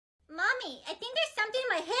Mommy, I think there's something in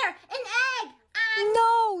my hair. An egg!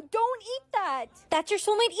 No, don't eat that. That's your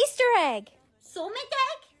soulmate Easter egg. Soulmate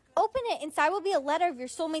egg? Open it. Inside will be a letter of your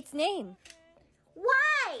soulmate's name.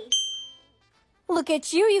 Why? Look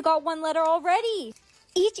at you. You got one letter already.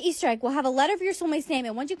 Each Easter egg will have a letter of your soulmate's name,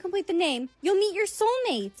 and once you complete the name, you'll meet your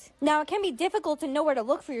soulmate. Now, it can be difficult to know where to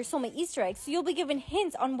look for your soulmate Easter eggs, so you'll be given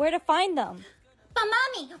hints on where to find them. But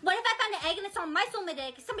Mommy, what if I found an egg and it's not my soulmate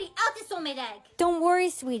egg, it's somebody else's soulmate egg? Don't worry,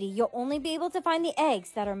 sweetie. You'll only be able to find the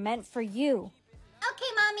eggs that are meant for you.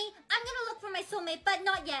 Okay, Mommy, I'm gonna look for my soulmate, but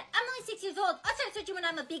not yet. I'm only 6 years old. I'll start searching when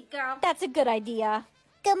I'm a big girl. That's a good idea.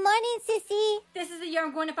 Good morning, Sissy. This is the year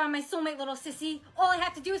I'm going to find my soulmate, little sissy. All I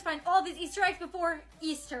have to do is find all these Easter eggs before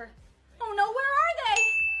Easter. Oh no, where are they?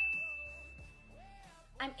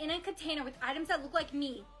 I'm in a container with items that look like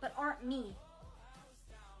me, but aren't me.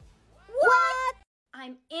 What?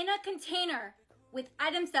 I'm in a container with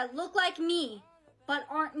items that look like me, but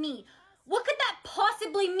aren't me. What could that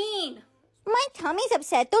possibly mean? My tummy's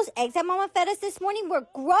upset. Those eggs that Mama fed us this morning were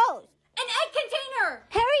gross. An egg container!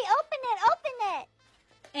 Hurry, open it.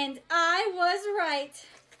 And I was right.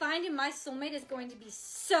 Finding my soulmate is going to be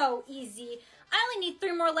so easy. I only need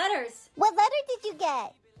 3 more letters. What letter did you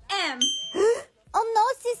get? M. Oh no,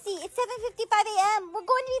 Sissy, it's 7:55 a.m. We're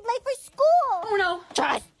going to be late for school. Oh no.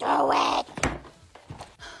 Just do it.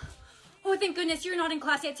 Oh, thank goodness you're not in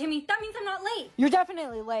class yet, Timmy. That means I'm not late. You're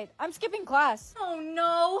definitely late. I'm skipping class. Oh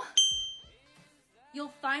no.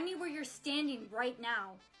 You'll find me where you're standing right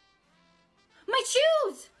now. My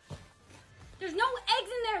shoes! There's no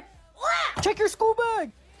eggs in there. Blah! Check your school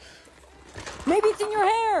bag. Maybe it's in your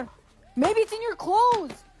hair. Maybe it's in your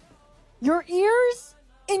clothes. Your ears?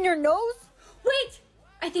 In your nose? Wait!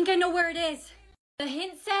 I think I know where it is. The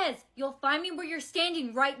hint says you'll find me where you're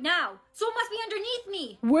standing right now. So it must be underneath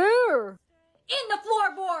me. Where? In the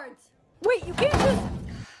floorboards. Wait, you can't just...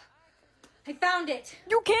 I found it.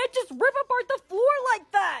 You can't just rip apart the floor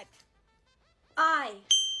like that.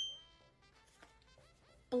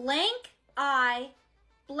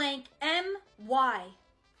 blank M-Y.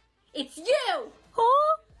 It's you!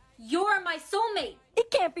 Huh? You're my soulmate. It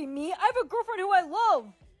can't be me. I have a girlfriend who I love.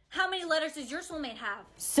 How many letters does your soulmate have?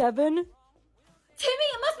 7. Timmy,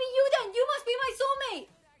 it must be you then. You must be my soulmate.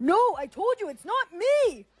 No, I told you it's not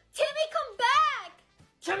me. Timmy, come back.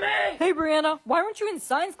 Timmy! Hey, Brianna, why weren't you in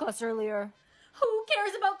science class earlier? Who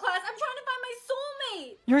cares about class? I'm trying to find my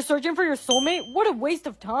soulmate. You're searching for your soulmate? What a waste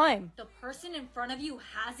of time. The person in front of you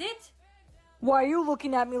has it? Why are you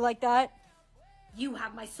looking at me like that? You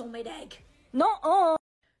have my soulmate egg. Nuh-uh.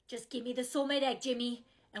 Just give me the soulmate egg, Jimmy,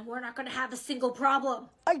 and we're not gonna have a single problem.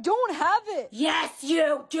 I don't have it. Yes,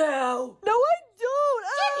 you do. No, I don't.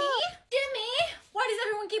 Jimmy! Jimmy! Why does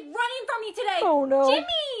everyone keep running from me today? Oh, no.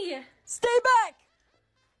 Jimmy! Stay back.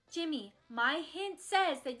 Jimmy, my hint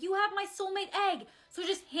says that you have my soulmate egg, so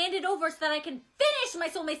just hand it over so that I can finish my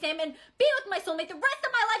soulmate name and be with my soulmate the rest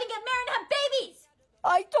of my life and get married and have babies!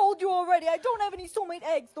 I told you already, I don't have any soulmate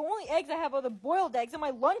eggs. The only eggs I have are the boiled eggs in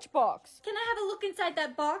my lunchbox. Can I have a look inside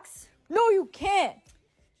that box? No, you can't.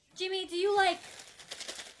 Jimmy, do you like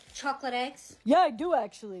chocolate eggs? Yeah, I do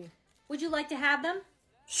actually. Would you like to have them?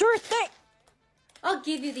 Sure thing. I'll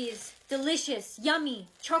give you these delicious, yummy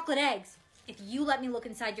chocolate eggs if you let me look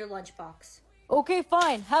inside your lunchbox. Okay,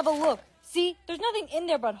 fine. Have a look. See, there's nothing in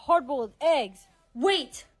there but hard-boiled eggs.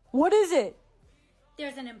 Wait! What is it?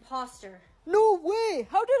 There's an imposter. No way!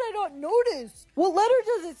 How did I not notice? What letter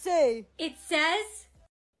does it say? It says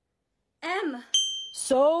M.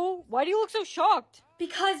 So, why do you look so shocked?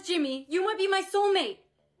 Because, Jimmy, you might be my soulmate.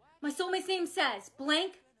 My soulmate's name says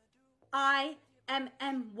blank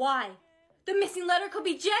I-M-M-Y. The missing letter could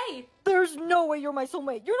be J. There's no way you're my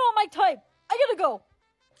soulmate. You're not my type. I gotta go.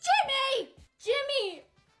 Jimmy! Jimmy!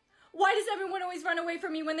 Why does everyone always run away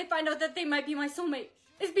from me when they find out that they might be my soulmate?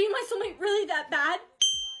 Is being my soulmate really that bad?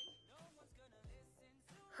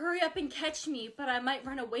 Hurry up and catch me, but I might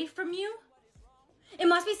run away from you? It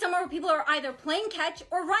must be somewhere where people are either playing catch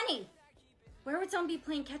or running. Where would someone be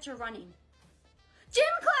playing catch or running? Gym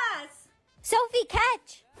class! Sophie,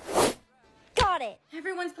 catch! Got it.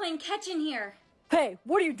 Everyone's playing catch in here. Hey,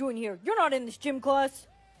 what are you doing here? You're not in this gym class.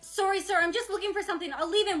 Sorry, sir, I'm just looking for something. I'll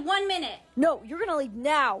leave in 1 minute. No, you're gonna leave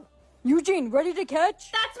now. Eugene, ready to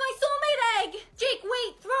catch? That's my soulmate egg! Jake,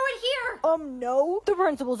 wait, throw it here! No. The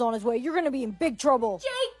principal's on his way. You're gonna be in big trouble.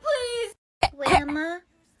 Jake, please! Grandma,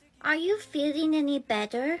 are you feeling any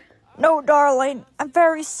better? No, darling. I'm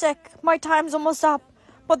very sick. My time's almost up.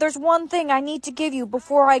 But there's one thing I need to give you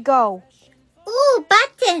before I go. Ooh,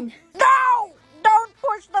 button! No! Don't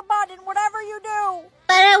push the button, whatever you do!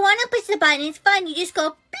 But I want to push the button. It's fun. You just go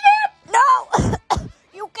blip. No!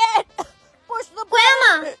 You can't push the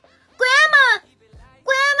button! Grandma!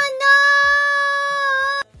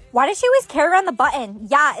 Why does she always carry around the button?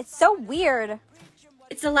 Yeah, it's so weird.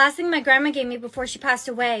 It's the last thing my grandma gave me before she passed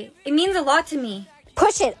away. It means a lot to me.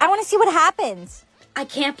 Push it. I want to see what happens. I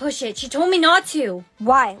can't push it. She told me not to.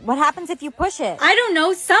 Why? What happens if you push it? I don't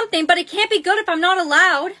know, something, but it can't be good if I'm not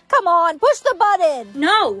allowed. Come on, push the button.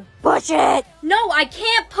 No. Push it. No, I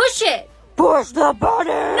can't push it. Push the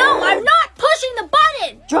button. No, I'm not pushing the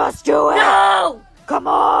button. Just do it. No. Come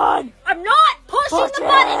on. I'm not pushing the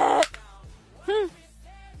button.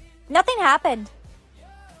 Nothing happened.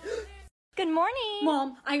 Good morning.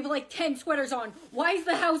 Mom, I have like 10 sweaters on. Why is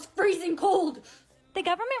the house freezing cold? The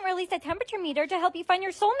government released a temperature meter to help you find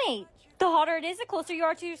your soulmate. The hotter it is, the closer you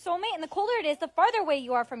are to your soulmate, and the colder it is, the farther away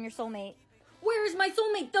you are from your soulmate. Where is my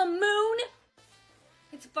soulmate? The moon?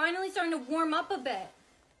 It's finally starting to warm up a bit.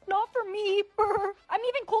 Not for me. I'm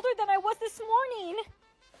even colder than I was this morning.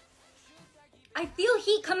 I feel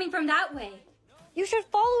heat coming from that way. You should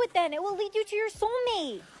follow it then. It will lead you to your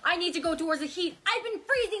soulmate. I need to go towards the heat. I've been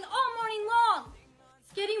freezing all morning long.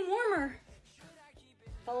 It's getting warmer.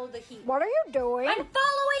 Follow the heat. What are you doing? I'm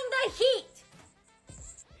following the heat.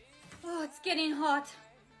 Oh, it's getting hot.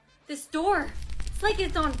 This door, it's like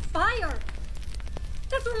it's on fire.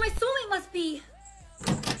 That's where my soulmate must be.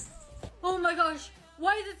 Oh my gosh,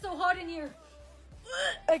 why is it so hot in here?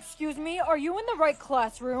 Excuse me, are you in the right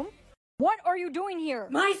classroom? What are you doing here?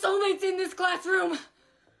 My soulmate's in this classroom.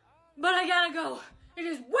 But I gotta go. It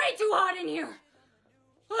is way too hot in here.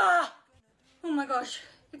 Ah! Oh my gosh,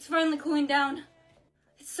 it's finally cooling down.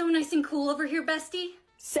 It's so nice and cool over here, bestie.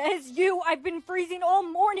 Says you, I've been freezing all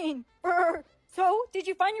morning. So, did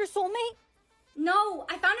you find your soulmate? No,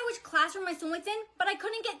 I found out which classroom my soulmate's in, but I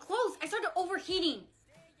couldn't get close. I started overheating.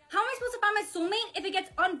 How am I supposed to find my soulmate if it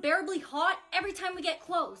gets unbearably hot every time we get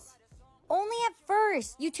close? Only at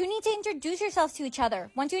first. You two need to introduce yourselves to each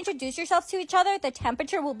other. Once you introduce yourselves to each other, the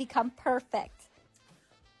temperature will become perfect.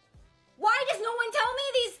 Why does no one tell me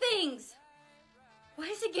these things? Why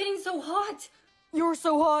is it getting so hot? You're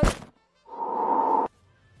so hot.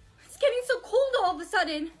 It's getting so cold all of a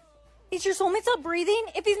sudden. Is your soulmate still breathing?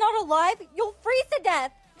 If he's not alive, you'll freeze to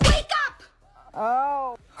death. Wake up!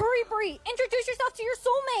 Oh. Hurry, Bree. Introduce yourself to your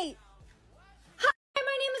soulmate. Hi,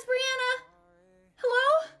 my name is Brianna.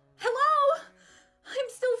 Hello? Hello? I'm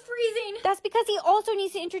still freezing. That's because he also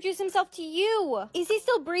needs to introduce himself to you. Is he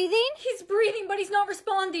still breathing? He's breathing, but he's not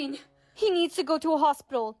responding. He needs to go to a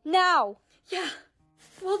hospital. Now. Yeah.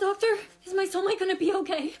 Well, doctor, is my soulmate gonna be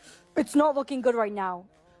okay? It's not looking good right now.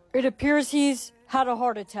 It appears he's had a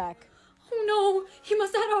heart attack. Oh no, he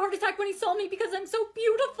must have had a heart attack when he saw me because I'm so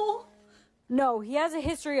beautiful. No, he has a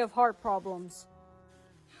history of heart problems.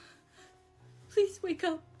 Please wake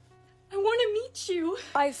up. I want to meet you.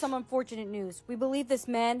 I have some unfortunate news. We believe this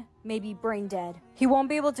man may be brain dead. He won't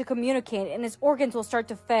be able to communicate and his organs will start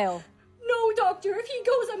to fail. No, doctor, if he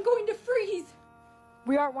goes, I'm going to freeze.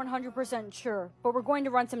 We aren't 100% sure, but we're going to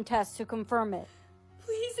run some tests to confirm it.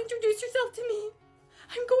 Please introduce yourself to me.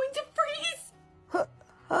 I'm going to freeze.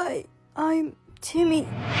 Hi, I'm Timmy.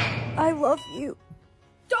 I love you.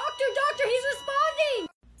 Doctor, he's responding.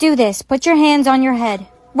 Do this. Put your hands on your head.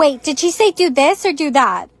 Wait, did she say do this or do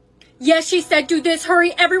that? Yes, she said do this.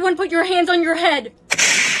 Hurry, everyone put your hands on your head.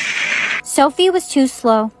 Sophie was too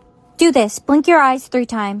slow. Do this. Blink your eyes 3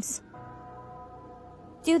 times.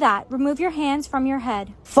 Do that. Remove your hands from your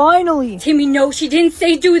head. Finally! Timmy, no, she didn't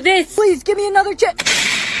say do this. Please, give me another chance.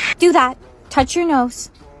 Do that. Touch your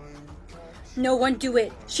nose. No one do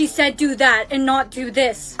it. She said do that and not do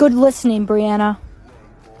this. Good listening, Brianna.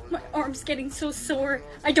 My arm's getting so sore.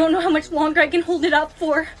 I don't know how much longer I can hold it up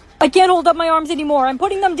for. I can't hold up my arms anymore. I'm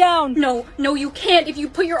putting them down. No, you can't. If you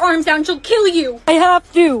put your arms down, she'll kill you. I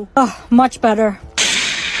have to. Much better.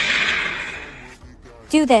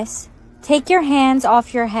 Do this. Take your hands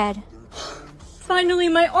off your head. Finally,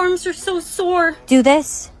 my arms are so sore. Do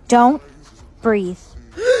this. Don't breathe.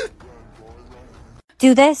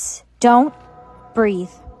 Do this. Don't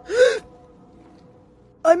breathe.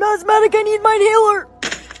 I'm asthmatic. I need my inhaler.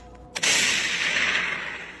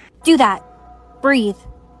 Do that. Breathe.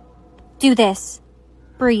 Do this.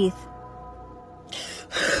 Breathe.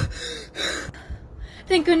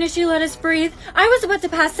 Thank goodness she let us breathe. I was about to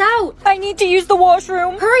pass out. I need to use the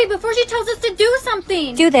washroom. Hurry before she tells us to do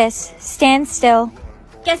something. Do this. Stand still.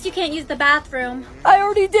 Guess you can't use the bathroom. I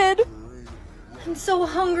already did. I'm so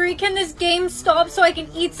hungry. Can this game stop so I can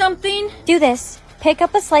eat something? Do this. Pick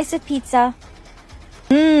up a slice of pizza.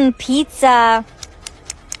 Pizza.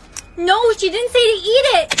 No, she didn't say to eat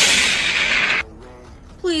it.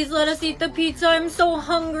 Please let us eat the pizza. I'm so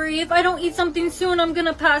hungry. If I don't eat something soon, I'm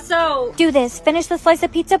gonna pass out. Do this. Finish the slice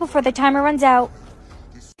of pizza before the timer runs out.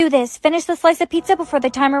 Do this. Finish the slice of pizza before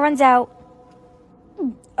the timer runs out.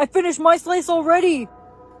 I finished my slice already.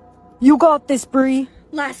 You got this, Bree.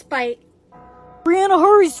 Last bite. Brianna,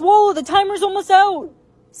 hurry, swallow. The timer's almost out.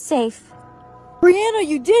 Safe. Brianna,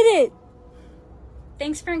 you did it.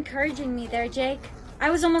 Thanks for encouraging me there, Jake. I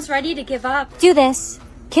was almost ready to give up. Do this.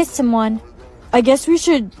 Kiss someone. I guess we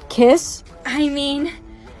should kiss. I mean,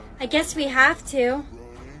 I guess we have to.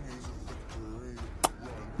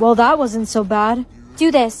 Well, that wasn't so bad. Do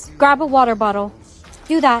this. Grab a water bottle.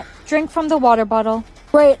 Do that. Drink from the water bottle.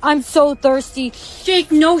 Great, I'm so thirsty.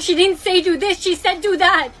 Jake, no, she didn't say do this. She said do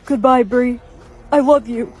that. Goodbye, Bree. I love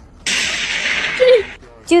you. Jake.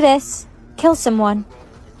 Do this. Kill someone.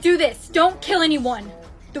 Do this. Don't kill anyone.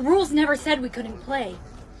 The rules never said we couldn't play.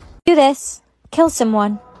 Do this. Kill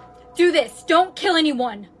someone. Do this. Don't kill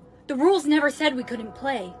anyone. The rules never said we couldn't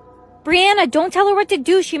play. Brianna, don't tell her what to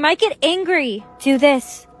do. She might get angry. Do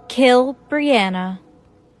this. Kill Brianna.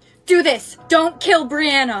 Do this. Don't kill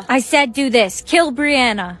Brianna. I said do this. Kill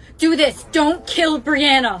Brianna. Do this. Don't kill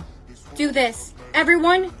Brianna. Do this.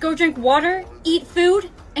 Everyone, go drink water, eat food,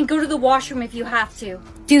 and go to the washroom if you have to.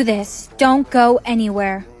 Do this. Don't go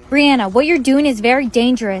anywhere. Brianna, what you're doing is very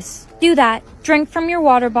dangerous. Do that. Drink from your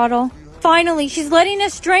water bottle. Finally, she's letting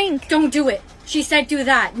us drink. Don't do it. She said do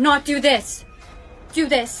that, not do this. Do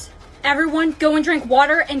this. Everyone, go and drink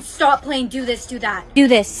water and stop playing do this, do that. Do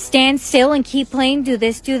this. Stand still and keep playing do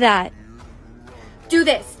this, do that. Do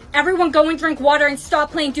this. Everyone, go and drink water and stop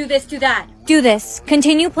playing do this, do that. Do this.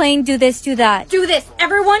 Continue playing do this, do that. Do this.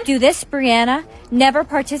 Everyone. Do this, Brianna. Never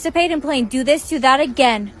participate in playing do this, do that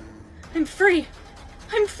again. I'm free.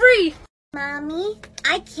 I'm free. Mommy,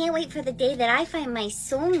 I can't wait for the day that I find my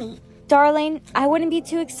soulmate. Darling, I wouldn't be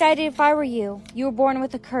too excited if I were you. You were born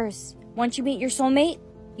with a curse. Once you meet your soulmate,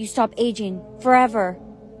 you stop aging forever.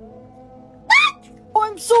 What? Oh,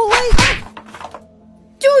 I'm so late.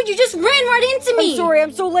 Dude, you just ran right into me. I'm sorry,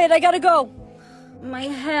 I'm so late. I gotta go. My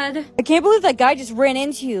head. I can't believe that guy just ran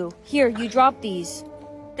into you. Here, you drop these.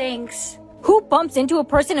 Thanks. Who bumps into a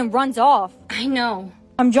person and runs off? I know.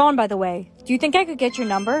 I'm John, by the way. Do you think I could get your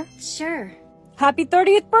number? Sure. Happy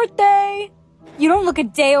 30th birthday! You don't look a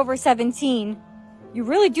day over 17. You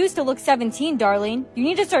really do still look 17, darling. You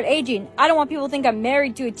need to start aging. I don't want people to think I'm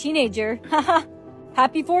married to a teenager. Haha.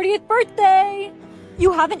 Happy 40th birthday!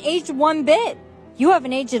 You haven't aged one bit. You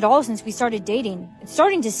haven't aged at all since we started dating. It's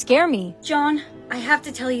starting to scare me. John, I have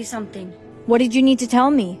to tell you something. What did you need to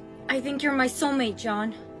tell me? I think you're my soulmate,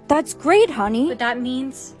 John. That's great, honey. But that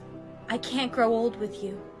means I can't grow old with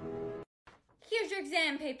you. Here's your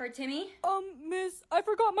exam paper, Timmy. Miss, I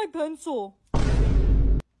forgot my pencil.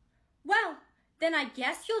 Well, then I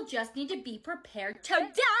guess you'll just need to be prepared to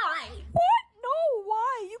die. What? No,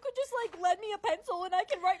 why? You could just, lend me a pencil and I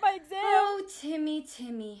can write my exam. Oh,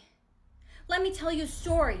 Timmy. Let me tell you a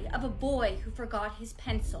story of a boy who forgot his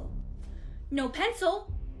pencil. No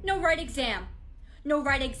pencil, no right exam. No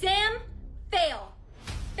right exam, fail.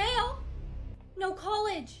 Fail, no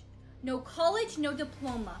college. No college, no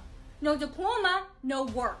diploma. No diploma, no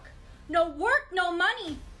work. No work, no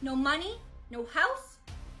money. No money, no house,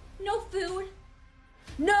 no food,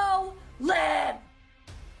 no live.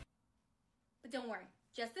 But don't worry,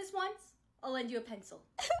 just this once, I'll lend you a pencil.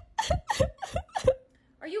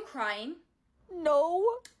 Are you crying? No.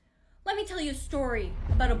 Let me tell you a story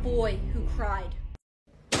about a boy who cried.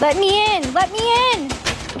 Let me in! Let me in!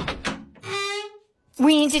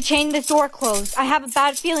 We need to chain this door closed. I have a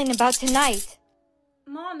bad feeling about tonight.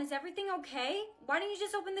 Mom, is everything okay? Why don't you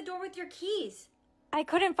just open the door with your keys? I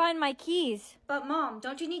couldn't find my keys. But Mom,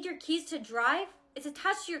 don't you need your keys to drive? It's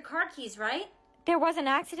attached to your car keys, right? There was an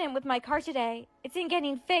accident with my car today. It's in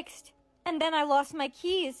getting fixed. And then I lost my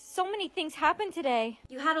keys. So many things happened today.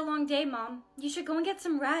 You had a long day, Mom. You should go and get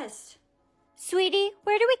some rest. Sweetie,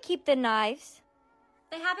 where do we keep the knives?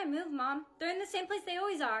 They haven't moved, Mom. They're in the same place they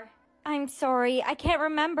always are. I'm sorry. I can't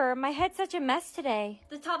remember. My head's such a mess today.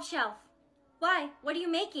 The top shelf. Why? What are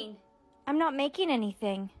you making? I'm not making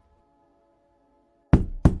anything.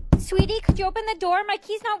 Sweetie, could you open the door? My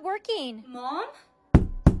key's not working. Mom?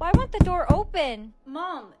 Why won't the door open?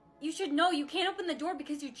 Mom, you should know you can't open the door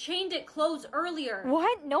because you chained it closed earlier.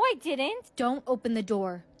 What? No, I didn't. Don't open the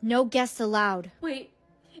door. No guests allowed. Wait,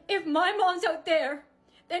 if my mom's out there,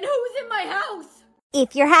 then who's in my house?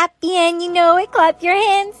 If you're happy and you know it, clap your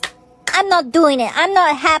hands. I'm not doing it. I'm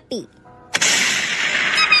not happy.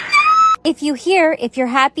 If you're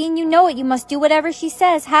happy and you know it, you must do whatever she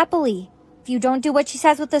says happily. If you don't do what she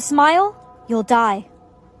says with a smile, you'll die.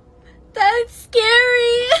 That's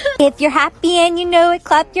scary. If you're happy and you know it,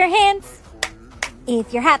 clap your hands.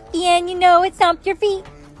 If you're happy and you know it, stomp your feet.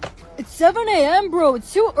 It's 7 a.m., bro.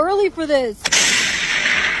 It's too early for this.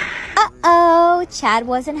 Uh-oh, Chad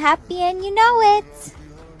wasn't happy and you know it.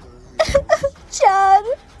 Chad.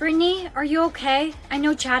 Brittany, are you okay? I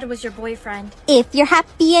know Chad was your boyfriend. If you're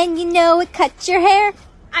happy and you know it, cut your hair.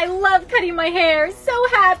 I love cutting my hair. So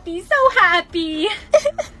happy, so happy.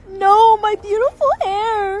 No, my beautiful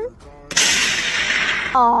hair.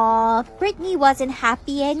 Aw, Brittany wasn't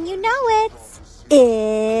happy and you know it.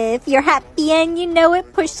 If you're happy and you know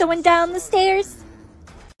it, push someone down the stairs.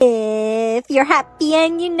 If you're happy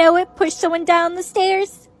and you know it, push someone down the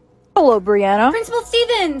stairs. Hello, Brianna. Principal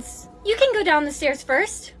Stevens, you can go down the stairs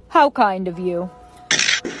first. How kind of you.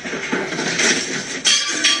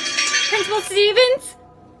 Principal Stevens?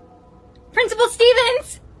 Principal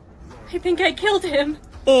Stevens! I think I killed him.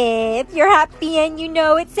 If you're happy and you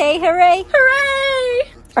know it, say hooray.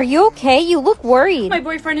 Hooray! Are you okay? You look worried. My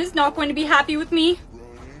boyfriend is not going to be happy with me.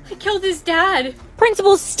 I killed his dad.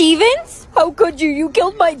 Principal Stevens? How could you? You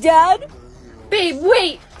killed my dad? Babe,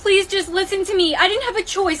 wait! Please just listen to me. I didn't have a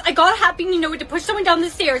choice. I got happy and you know it to push someone down the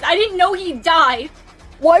stairs. I didn't know he died.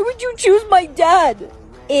 Why would you choose my dad?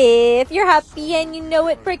 If you're happy and you know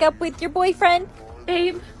it, break up with your boyfriend.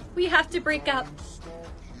 Babe, we have to break up.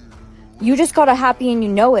 You just got a happy and you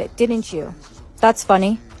know it, didn't you? That's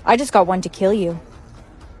funny. I just got one to kill you.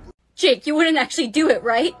 Jake, you wouldn't actually do it,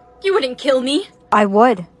 right? You wouldn't kill me. I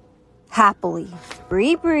would. Happily.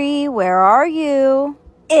 Bree, where are you?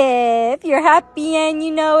 If you're happy and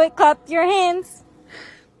you know it, clap your hands.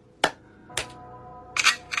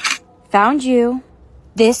 Found you.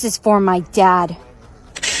 This is for my dad.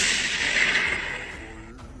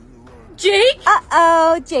 Jake?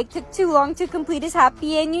 Uh-oh, Jake took too long to complete his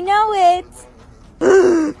happy and you know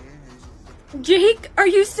it. Jake, are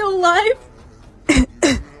you still alive?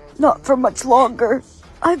 Not for much longer.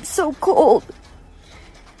 I'm so cold.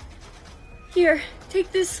 Here,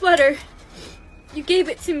 take this sweater. You gave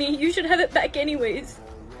it to me. You should have it back anyways.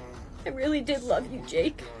 I really did love you,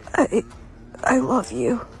 Jake. I love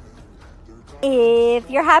you. If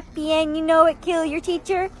you're happy and you know it, kill your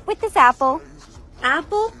teacher with this apple.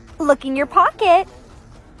 Apple? Look in your pocket.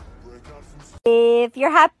 If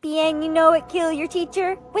you're happy and you know it, kill your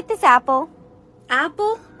teacher with this apple.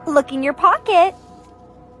 Apple? Look in your pocket.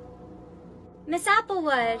 Miss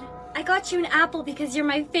Applewood, I got you an apple because you're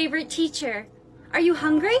my favorite teacher. Are you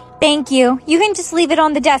hungry? Thank you. You can just leave it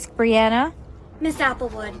on the desk, Brianna. Miss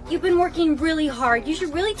Applewood, you've been working really hard. You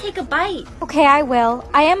should really take a bite. Okay, I will.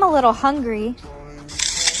 I am a little hungry.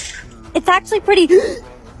 It's actually pretty...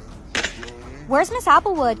 Where's Miss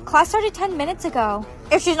Applewood? Class started 10 minutes ago.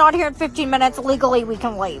 If she's not here in 15 minutes, legally we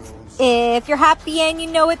can leave. If you're happy and you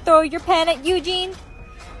know it, throw your pen at Eugene.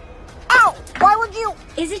 Ow! Why would you?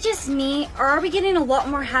 Is it just me, or are we getting a lot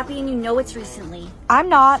more happy and you know it's recently? I'm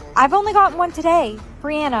not. I've only gotten one today.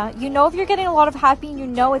 Brianna, you know if you're getting a lot of happy and you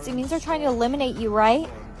know it means they're trying to eliminate you, right?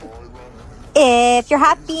 If you're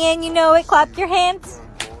happy and you know it, clap your hands.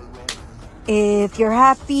 If you're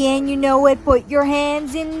happy and you know it, put your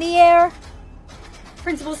hands in the air.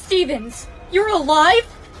 Principal Stevens, you're alive?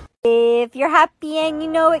 If you're happy and you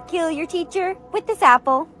know it, kill your teacher with this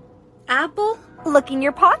apple. Apple? Look in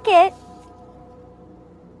your pocket.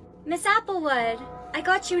 Miss Applewood, I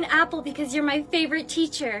got you an apple because you're my favorite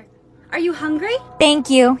teacher. Are you hungry? Thank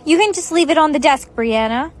you. You can just leave it on the desk,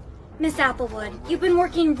 Brianna. Miss Applewood, you've been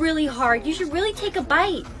working really hard. You should really take a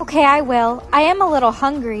bite. Okay, I will. I am a little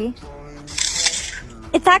hungry.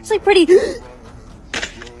 It's actually pretty...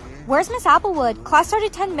 Where's Miss Applewood? Class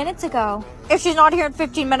started 10 minutes ago. If she's not here in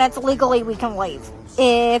 15 minutes, legally we can leave.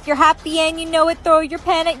 If you're happy and you know it, throw your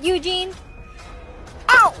pen at Eugene.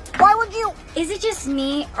 Ow! Why would you? Is it just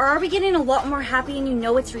me, or are we getting a lot more happy and you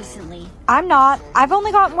know it's recently? I'm not. I've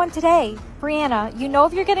only gotten one today. Brianna, you know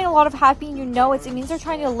if you're getting a lot of happy and you know it means they're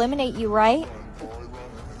trying to eliminate you, right?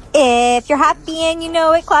 If you're happy and you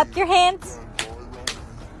know it, clap your hands.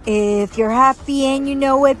 If you're happy and you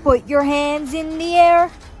know it, put your hands in the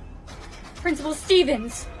air. Principal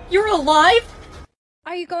Stevens, you're alive?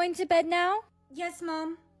 Are you going to bed now? Yes,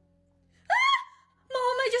 Mom.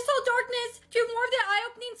 Mom, I just saw darkness. Do you have more of that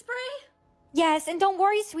eye-opening spray? Yes, and don't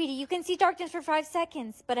worry, sweetie. You can see darkness for 5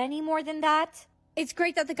 seconds. But any more than that? It's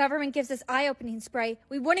great that the government gives us eye-opening spray.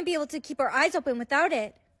 We wouldn't be able to keep our eyes open without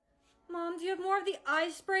it. Mom, do you have more of the eye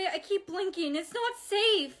spray? I keep blinking. It's not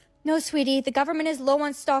safe. No, sweetie. The government is low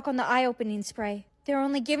on stock on the eye-opening spray. They're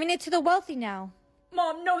only giving it to the wealthy now.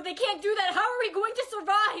 Mom, no, they can't do that. How are we going to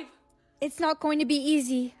survive? It's not going to be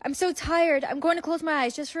easy. I'm so tired. I'm going to close my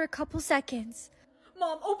eyes just for a couple seconds.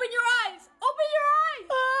 Mom, open your eyes! Open your eyes!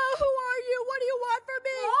 Who are you? What do you want from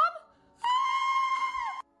me? Mom?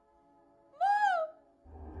 Mom!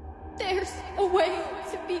 There's a way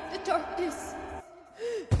to beat the darkness.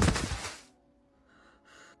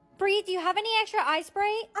 Bree, do you have any extra eye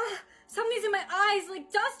spray? Something's in my eyes,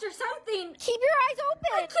 like dust or something. Keep your eyes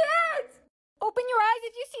open. I can't! Open your eyes.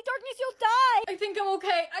 If you see darkness, you'll die. I think I'm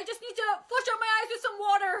okay. I just need to flush out my eyes with some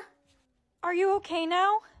water. Are you okay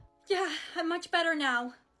now? Yeah, I'm much better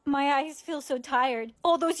now. My eyes feel so tired.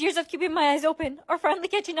 All those years of keeping my eyes open are finally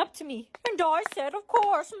catching up to me. And I said, of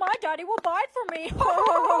course, my daddy will buy it for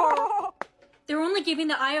me. They're only giving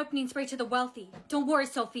the eye-opening spray to the wealthy. Don't worry,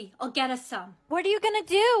 Sophie. I'll get us some. What are you gonna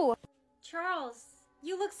do? Charles,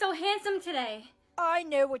 you look so handsome today. I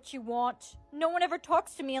know what you want. No one ever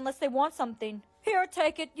talks to me unless they want something. Here,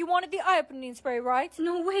 take it. You wanted the eye-opening spray, right?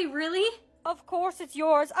 No way, really? Of course, it's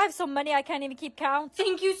yours. I have so many I can't even keep count.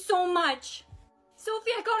 Thank you so much.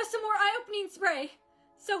 Sophie, I got us some more eye-opening spray.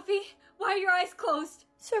 Sophie, why are your eyes closed?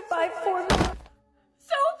 Survive for me.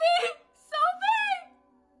 Sophie! Sophie!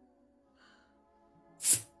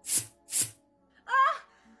 Ah!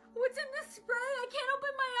 What's in the spray? I can't open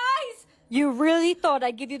my eyes! You really thought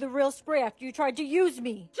I'd give you the real spray after you tried to use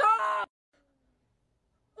me? Ah!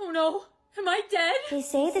 Oh no, am I dead? They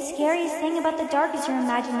say the scariest thing about the dark is your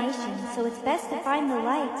imagination, so it's best to find the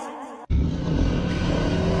light.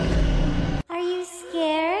 Are you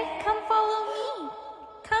scared? Come follow me.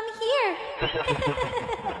 Come here.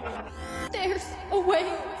 There's a way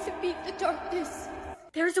to beat the darkness.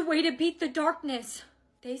 There's a way to beat the darkness.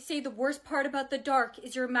 They say the worst part about the dark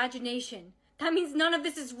is your imagination. That means none of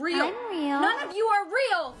this is real. I'm real. None of you are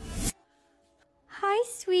real. Hi,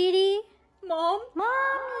 sweetie. Mom? Mommy.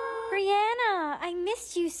 Brianna, I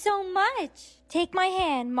missed you so much. Take my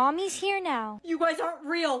hand. Mommy's here now. You guys aren't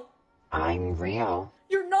real. I'm real.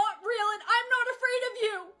 You're not real and I'm not afraid of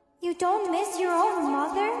you. You don't miss your own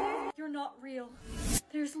mother? You're not real.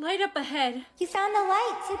 There's light up ahead. You found the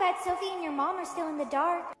light. Too bad Sophie and your mom are still in the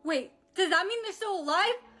dark. Wait, does that mean they're still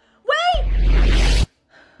alive? Wait!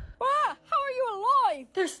 Ah, how are you alive?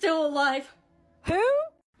 They're still alive. Who?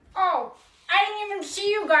 Oh, I didn't even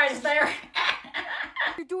see you guys there.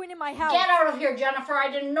 What are you doing in my house? Get out of here, Jennifer.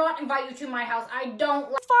 I did not invite you to my house. I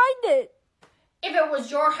don't like... Find it. If it was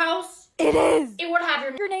your house, It is. it would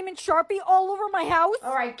have Your name in Sharpie all over my house?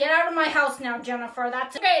 Alright, get out of my house now, Jennifer.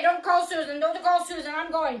 That's okay. Don't call Susan. Don't call Susan.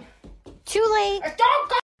 I'm going. Too late. Don't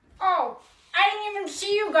call... Oh, I didn't even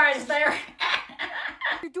see you guys there.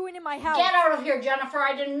 What are you doing in my house? Get out of here, Jennifer.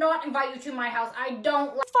 I did not invite you to my house. I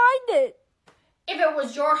don't like... Find it. If it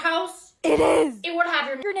was your house, It is. it would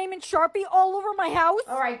have Your name in Sharpie all over my house?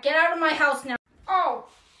 Alright, get out of my house now. Oh,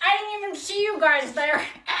 I didn't even see you guys there.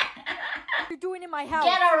 What are you doing in my house?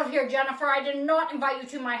 Get out of here, Jennifer. I did not invite you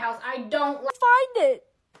to my house. I don't like... Find it.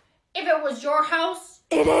 If it was your house,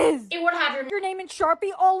 It is. it would have Your name in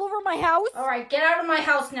Sharpie all over my house? Alright, get out of my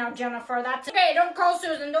house now, Jennifer. That's okay. Don't call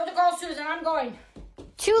Susan. Don't call Susan. I'm going.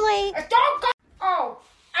 Too late. Don't call... Oh,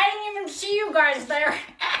 I didn't even see you guys there.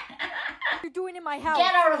 What are you doing in my house?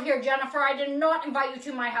 Get out of here, Jennifer. I did not invite you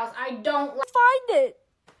to my house. I don't like... Find it.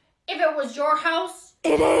 If it was your house,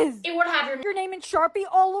 It is. it would have Your name in Sharpie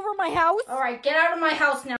all over my house? Alright, get out of my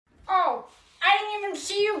house now. Oh, I didn't even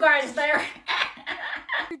see you guys there.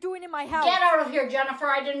 What are you doing in my house? Get out of here, Jennifer.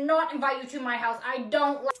 I did not invite you to my house. I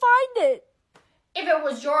don't like... Find it. If it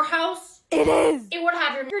was your house, It is. it would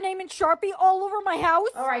have Your name in Sharpie all over my house?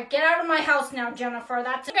 Alright, get out of my house now, Jennifer.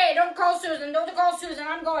 That's okay. Don't call Susan. Don't call Susan.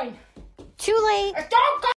 I'm going. Too late.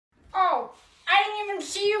 Don't call... Oh, I didn't even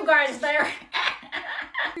see you guys there.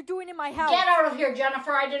 What are you doing in my house? Get out of here,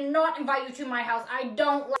 Jennifer. I did not invite you to my house. I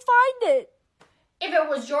don't like... Find it. If it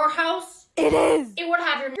was your house, It is. it would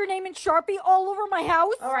have Your name in Sharpie all over my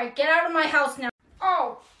house? Alright, get out of my house now.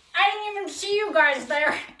 Oh, I didn't even see you guys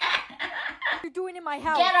there. What are you doing in my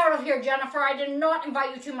house? Get out of here, Jennifer. I did not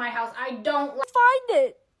invite you to my house. I don't like... Find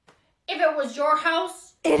it. If it was your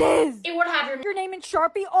house, It is. it would have Your name in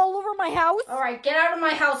Sharpie all over my house? Alright, get out of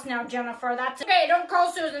my house now, Jennifer. That's okay. Don't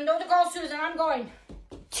call Susan. Don't call Susan. I'm going.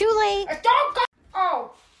 Too late. Don't call...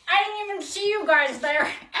 Oh, I didn't even see you guys there.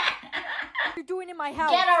 What are you doing in my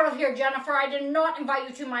house? Get out of here, Jennifer. I did not invite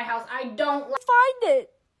you to my house. I don't like... Find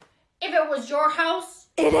it. If it was your house,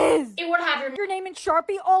 It is. it would have Your name in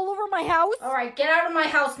Sharpie all over my house? Alright, get out of my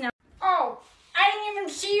house now. Oh, I didn't even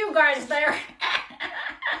see you guys there.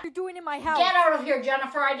 What are you doing in my house? Get out of here,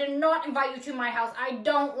 Jennifer. I did not invite you to my house. I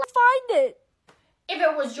don't like... Find it. If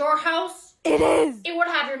it was your house, It is. it would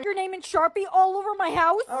have Your name in Sharpie all over my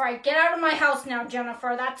house? Alright, get out of my house now,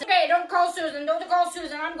 Jennifer. That's okay. Don't call Susan. Don't call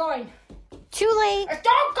Susan. I'm going. Too late.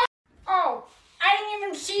 Don't call... Oh, I didn't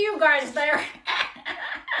even see you guys there.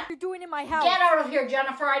 What are you doing in my house? Get out of here,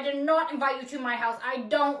 Jennifer. I did not invite you to my house. I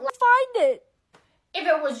don't like... Find it. If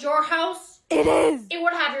it was your house, It is. it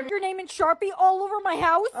would have Your name in Sharpie all over my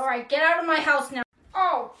house? Alright, get out of my house now.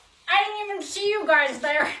 Oh, I didn't even see you guys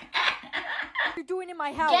there. What are you You're doing in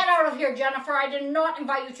my house? Get out of here, Jennifer. I did not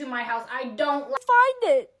invite you to my house. I don't like...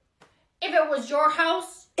 Find it. If it was your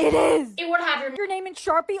house... It is. It would have your name in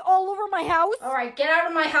Sharpie all over my house? Alright, get out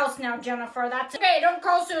of my house now, Jennifer. That's... Okay, don't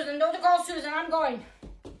call Susan. Don't call Susan. I'm going.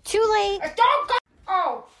 Too late. Don't go...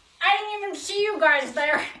 Oh, I didn't even see you guys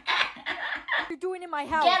there. You're doing in my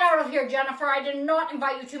house? Get out of here, Jennifer. I did not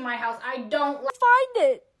invite you to my house. I don't like... Find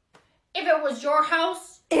it. If it was your house...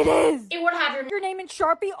 It is. It would have your name in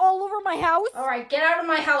Sharpie all over my house? Alright, get out of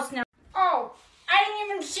my house now. Oh, I didn't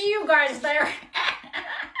even see you guys there.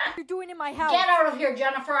 You're doing in my house? Get out of here,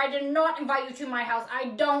 Jennifer. I did not invite you to my house. I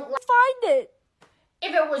don't like... Find it.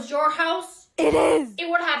 If it was your house... It is. It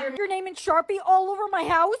would have your name in Sharpie all over my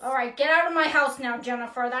house? Alright, get out of my house now,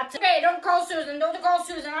 Jennifer. That's... Okay, don't call Susan. Don't call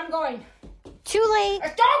Susan. I'm going. Too late.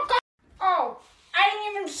 Don't go... Oh, I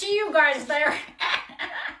didn't even see you guys there.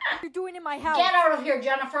 You're doing in my house? Get out of here,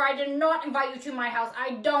 Jennifer. I did not invite you to my house.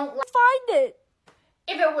 I don't like... Find it.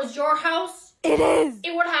 If it was your house... It is.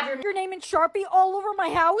 It would have your name in Sharpie all over my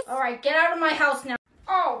house? Alright, get out of my house now.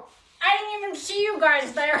 Oh, I didn't even see you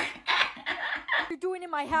guys there. You're doing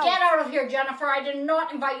in my house? Get out of here, Jennifer. I did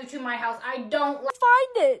not invite you to my house. I don't like...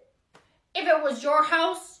 Find it. If it was your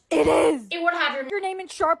house... It is. It would have your name in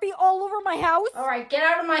Sharpie all over my house? Alright, get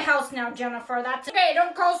out of my house now, Jennifer. That's... Okay,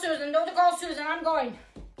 don't call Susan. Don't call Susan. I'm going.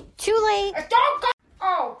 Too late. Don't go...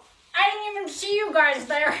 Oh, I didn't even see you guys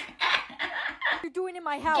there. You're doing in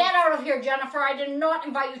my house? Get out of here, Jennifer. I did not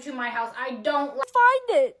invite you to my house. I don't like...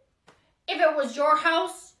 Find it. If it was your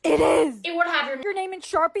house... It is. It would have your name in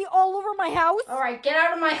Sharpie all over my house? Alright, get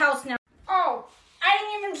out of my house now. Oh, I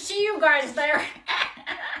didn't even see you guys there.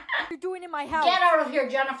 You're doing in my house? Get out of here,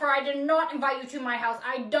 Jennifer. I did not invite you to my house.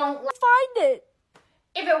 I don't like... Find it.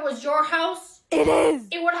 If it was your house... It is.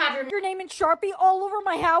 It would have your name in Sharpie all over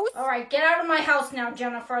my house? Alright, get out of my house now,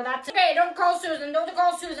 Jennifer. That's... Okay, don't call Susan. Don't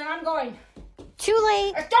call Susan. I'm going. Too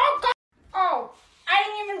late. Don't go... Oh, I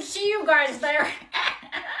didn't even see you guys there.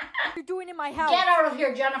 You're doing in my house? Get out of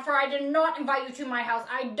here, Jennifer. I did not invite you to my house.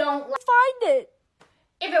 I don't like... Find it.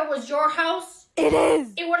 If it was your house... It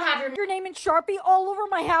is. It would have your name in Sharpie all over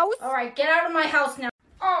my house? Alright, get out of my house now.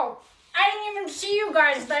 Oh, I didn't even see you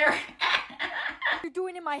guys there. You're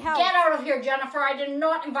doing in my house? Get out of here, Jennifer. I did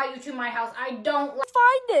not invite you to my house. I don't like...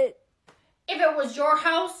 Find it. If it was your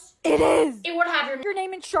house... It is. It would have your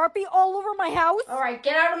name in Sharpie all over my house? Alright,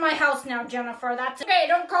 get out of my house now, Jennifer. That's... Okay,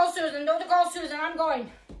 don't call Susan. Don't call Susan. I'm going.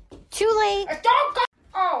 Too late. Don't go...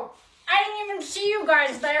 Oh, I didn't even see you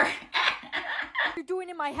guys there. You're doing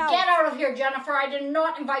in my house? Get out of here, Jennifer. I did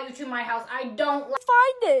not invite you to my house. I don't like...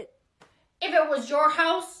 Find it. If it was your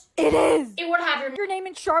house... It is. It would have your name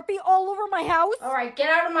in Sharpie all over my house? Alright, get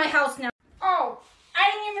out of my house now. Oh,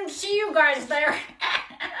 I didn't even see you guys there.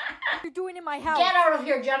 You're doing in my house? Get out of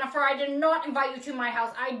here, Jennifer. I did not invite you to my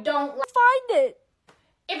house. I don't like... Find it.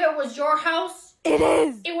 If it was your house... It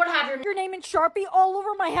is. It would have your name in Sharpie all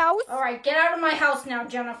over my house? Alright, get out of my house now,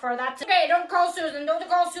 Jennifer. That's... Okay, don't call Susan. Don't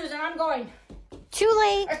call Susan. I'm going. Too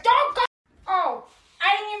late. Don't go... Oh,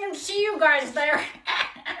 I didn't even see you guys there.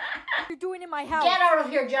 You're doing in my house? Get out of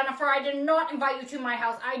here, Jennifer. I did not invite you to my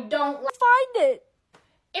house. I don't like... Find it.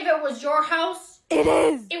 If it was your house... It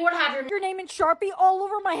is. It would have your name in Sharpie all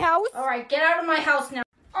over my house? Alright, get out of my house now.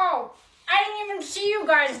 Oh, I didn't even see you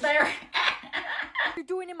guys there. You're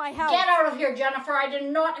doing in my house? Get out of here, Jennifer. I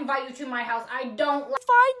did not invite you to my house. I don't like...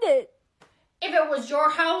 Find it. If it was your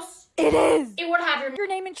house... It is. It would have your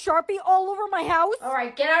name in Sharpie all over my house?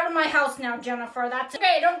 Alright, get out of my house now, Jennifer. That's...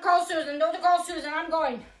 Okay, don't call Susan. Don't call Susan. I'm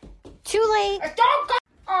going. Too late. Don't go...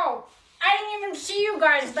 Oh, I didn't even see you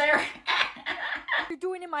guys there. You're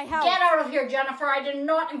doing in my house? Get out of here, Jennifer. I did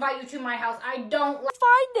not invite you to my house. I don't like...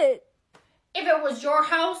 Find it. If it was your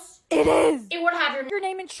house... It is. It would have your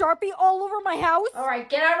name in Sharpie all over my house? Alright,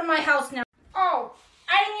 get out of my house now. Oh,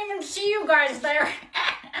 I didn't even see you guys there.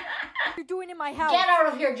 You're doing in my house? Get out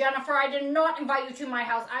of here, Jennifer. I did not invite you to my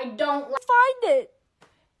house. I don't like... Find it.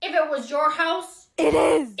 If it was your house... It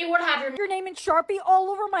is. It would have your name in Sharpie all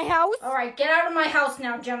over my house? Alright, get out of my house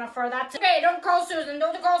now, Jennifer. That's... Okay, don't call Susan.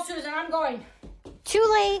 Don't call Susan. I'm going. Too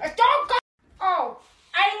late. Don't go... Oh,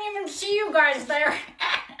 I didn't even see you guys there.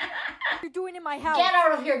 You're doing in my house? Get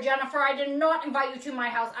out of here, Jennifer. I did not invite you to my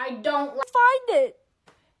house. I don't like... Find it.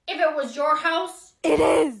 If it was your house... It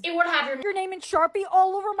is. It would have your name in Sharpie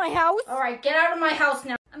all over my house? Alright, get out of my house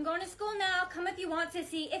now. I'm going to school now. Come if you want,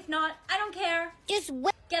 sissy. If not, I don't care. Just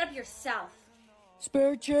wait. Get up yourself.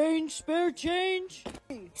 Spare change, spare change.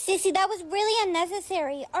 Sissy, that was really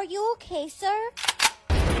unnecessary. Are you okay, sir?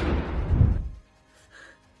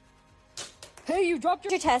 Hey, you dropped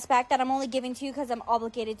Your test back that I'm only giving to you because I'm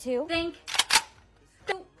obligated to. Think.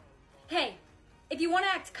 Hey, if If you want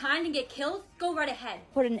to act kind and get killed, go right ahead.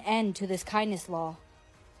 Put an end to this kindness law.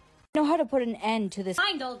 Know how to put an end to this.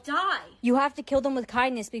 Kind, I'll die. You have to kill them with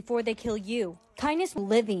kindness before they kill you. Kindness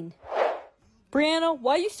living. Brianna,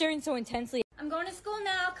 why are you staring so intensely? I'm going to school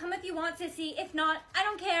now. Come if you want, sissy. If not, I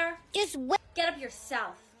don't care. Just get up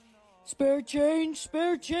yourself. Spare change,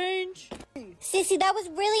 spare change. Sissy, that was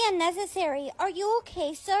really unnecessary. Are you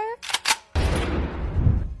okay, sir?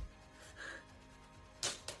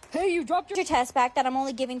 Hey, you dropped your test back that I'm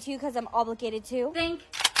only giving to you because I'm obligated to.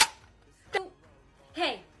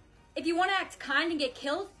 Hey, if you want to act kind and get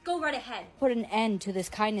killed, go right ahead. Put an end to this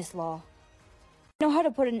kindness law. Know how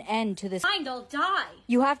to put an end to this. Kind, I'll die.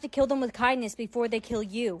 You have to kill them with kindness before they kill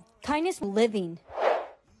you. Kindness living.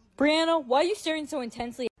 Brianna, why are you staring so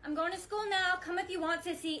intensely? I'm going to school now. Come if you want,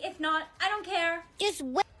 sissy. If not, I don't care. Just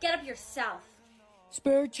get up yourself.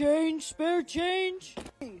 Spare change, spare change.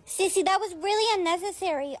 Sissy, that was really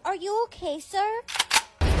unnecessary. Are you okay, sir?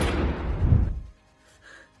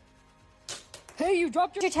 Hey, you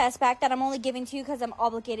dropped your test back that I'm only giving to you because I'm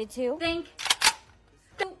obligated to.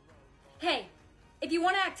 Hey, if you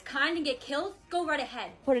want to act kind and get killed, go right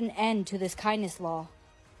ahead. Put an end to this kindness law.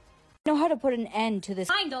 Know how to put an end to this.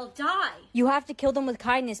 Kind, I'll die. You have to kill them with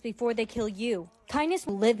kindness before they kill you. Kindness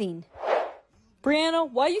living. Brianna,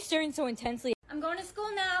 why are you staring so intensely? I'm going to school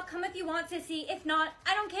now. Come if you want, sissy. If not,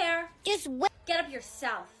 I don't care. Just get up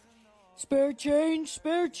yourself. Spare change,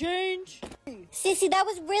 spare change. Sissy, that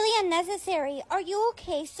was really unnecessary. Are you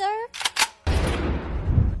okay, sir?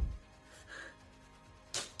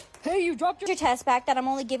 Hey, you dropped your test back that I'm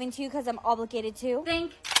only giving to you because I'm obligated to.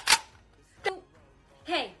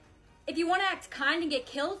 Hey, if you want to act kind and get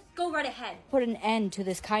killed, go right ahead. Put an end to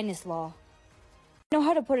this kindness law. Know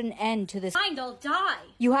how to put an end to this. Kind, I'll die.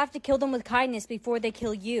 You have to kill them with kindness before they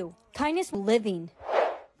kill you. Kindness living.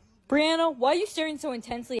 Brianna, why are you staring so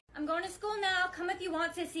intensely? I'm going to school now. Come if you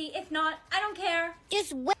want, sissy. If not, I don't care.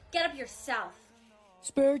 Just get up yourself.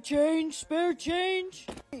 Spare change, spare change.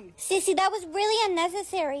 Sissy, that was really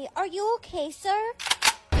unnecessary. Are you okay, sir?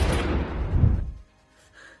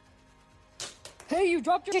 Hey, you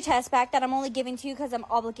dropped your test back that I'm only giving to you because I'm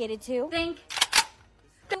obligated to.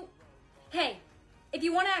 Hey, if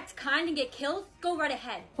you want to act kind and get killed, go right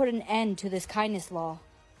ahead. Put an end to this kindness law.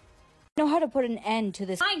 Know how to put an end to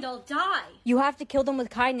this. Kind, I'll die. You have to kill them with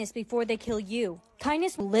kindness before they kill you.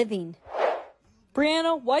 Kindness living.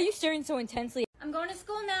 Brianna, why are you staring so intensely? I'm going to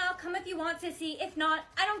school now. Come if you want, sissy. If not,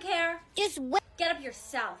 I don't care. Just get up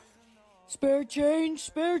yourself. Spare change,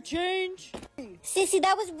 spare change. Sissy,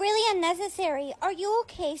 that was really unnecessary. Are you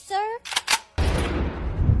okay, sir?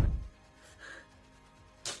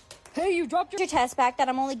 Hey, you dropped your test back that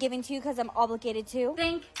I'm only giving to you because I'm obligated to.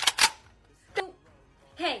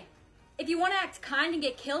 Hey, if you want to act kind and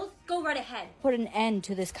get killed, go right ahead. Put an end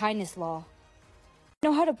to this kindness law.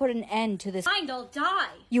 Know how to put an end to this. Kind, I'll die.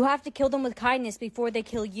 You have to kill them with kindness before they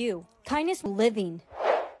kill you. Kindness living.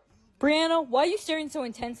 Brianna, why are you staring so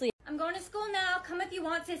intensely? I'm going to school now. Come if you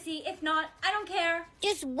want, sissy. If not, I don't care.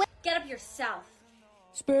 Just get up yourself.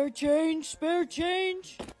 Spare change, spare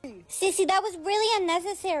change. Sissy, that was really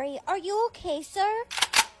unnecessary. Are you okay, sir?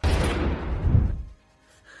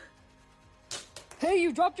 Hey,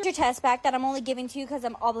 you dropped your test back that I'm only giving to you because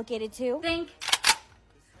I'm obligated to.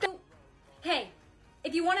 Hey,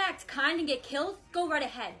 if you want to act kind and get killed, go right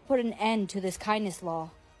ahead. Put an end to this kindness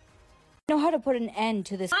law. Know how to put an end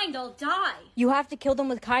to this. Kind, I'll die. You have to kill them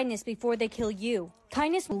with kindness before they kill you.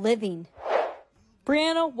 Kindness living.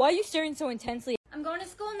 Brianna, why are you staring so intensely? I'm going to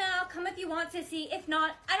school now. Come if you want, sissy. If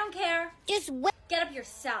not, I don't care. Just get up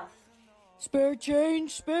yourself. Spare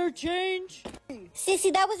change, spare change.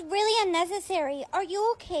 Sissy, that was really unnecessary. Are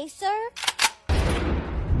you okay, sir?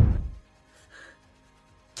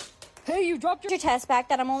 Hey, you dropped your test back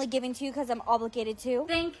that I'm only giving to you because I'm obligated to.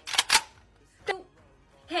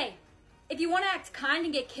 Hey, if you want to act kind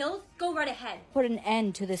and get killed, go right ahead. Put an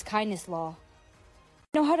end to this kindness law.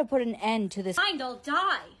 Know how to put an end to this. Kind, I'll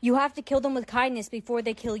die. You have to kill them with kindness before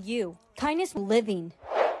they kill you. Kindness living.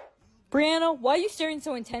 Brianna, why are you staring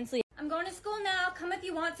so intensely? I'm going to school now. Come if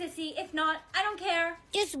you want, sissy. If not, I don't care.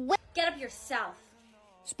 Just get up yourself.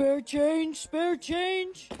 Spare change, spare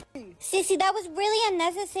change. Sissy, that was really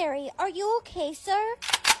unnecessary. Are you okay, sir?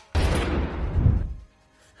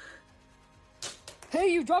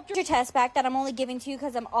 Hey, you dropped your test back that I'm only giving to you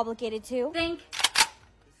because I'm obligated to.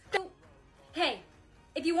 Hey,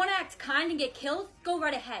 if you want to act kind and get killed, go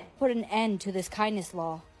right ahead. Put an end to this kindness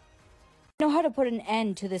law. Know how to put an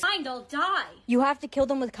end to this. Kind, I'll die. You have to kill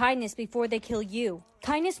them with kindness before they kill you.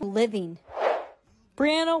 Kindness living.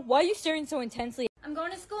 Brianna, why are you staring so intensely? I'm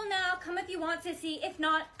going to school now. Come if you want, sissy. If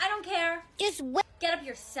not, I don't care. Just get up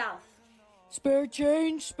yourself. Spare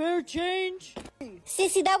change, spare change.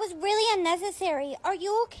 Sissy, that was really unnecessary. Are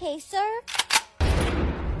you okay, sir?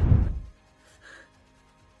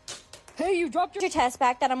 Hey, you dropped Your test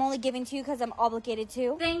back that I'm only giving to you because I'm obligated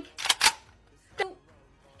to.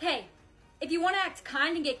 Hey, if you want to act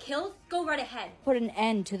kind and get killed, go right ahead. Put an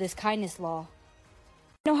end to this kindness law.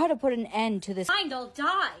 Know how to put an end to this. Kind, I'll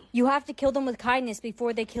die. You have to kill them with kindness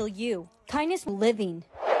before they kill you. Kindness living.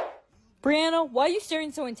 Brianna, why are you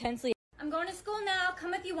staring so intensely? I'm going to school now.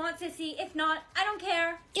 Come if you want, Sissy. If not, I don't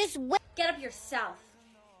care. Just wait. Get up yourself.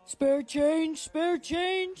 Spare change, spare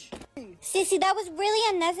change. Sissy, that was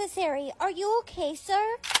really unnecessary. Are you okay,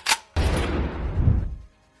 sir?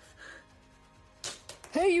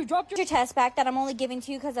 Hey, you dropped Your test back that I'm only giving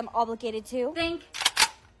to you because I'm obligated to.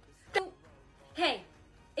 Hey,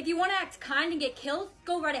 if you want to act kind and get killed,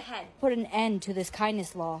 go right ahead. Put an end to this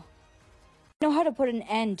kindness law. Know how to put an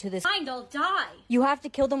end to this. Kind, I'll die. You have to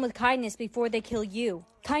kill them with kindness before they kill you.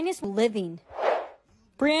 Kindness living.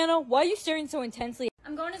 Brianna, why are you staring so intensely?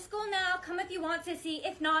 I'm going to school now. Come if you want, Sissy.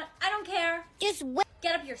 If not, I don't care. Just wait.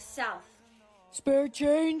 Get up yourself. Spare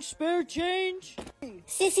change, spare change.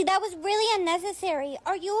 Sissy, that was really unnecessary.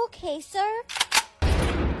 Are you okay, sir?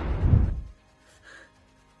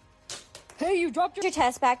 Hey, you dropped Your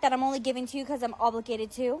test back that I'm only giving to you because I'm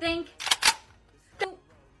obligated to.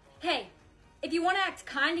 Hey, if you want to act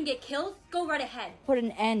kind and get killed, go right ahead. Put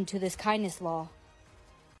an end to this kindness law.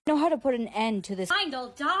 Know how to put an end to this. Kind, I'll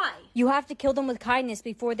die. You have to kill them with kindness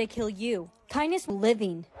before they kill you. Kindness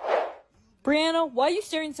living. Brianna, why are you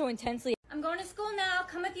staring so intensely? I'm going to school now.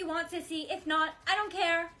 Come if you want, Sissy. If not, I don't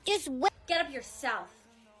care. Just wait. Get up yourself.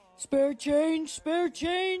 Spare change, spare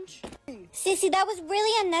change. Sissy, that was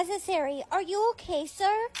really unnecessary. Are you okay,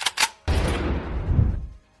 sir?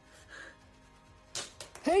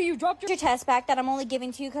 Hey, you dropped Your test back that I'm only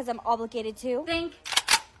giving to you because I'm obligated to.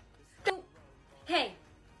 Hey,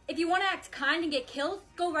 if you want to act kind and get killed,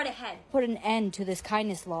 go right ahead. Put an end to this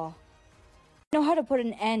kindness law. Know how to put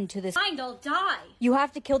an end to this. Kind, I'll die. You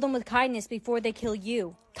have to kill them with kindness before they kill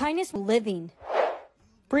you. Kindness living.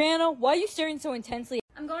 Brianna, why are you staring so intensely?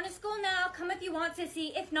 I'm going to school now. Come if you want,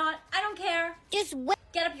 Sissy. If not, I don't care. Just wait.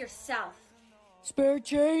 Get up yourself. Spare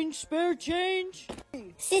change, spare change.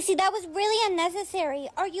 Sissy, that was really unnecessary.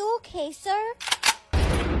 Are you okay, sir?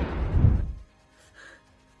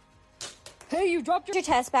 Hey, you dropped Your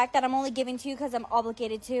test back that I'm only giving to you because I'm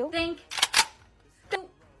obligated to.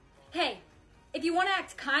 Hey, if you want to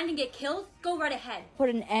act kind and get killed, go right ahead. Put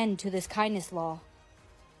an end to this kindness law.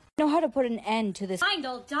 Know how to put an end to this. Kind,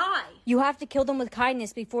 I'll die. You have to kill them with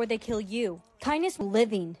kindness before they kill you. Kindness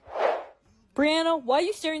living. Brianna, why are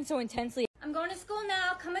you staring so intensely? I'm going to school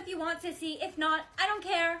now. Come if you want, Sissy. If not, I don't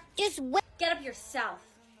care. Just wait. Get up yourself.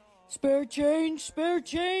 Spare change, spare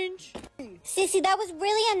change. Sissy, that was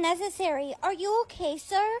really unnecessary. Are you okay,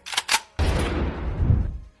 sir?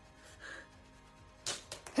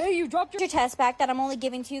 Hey, you dropped Your test back that I'm only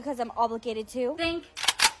giving to you because I'm obligated to.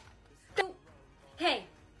 Hey,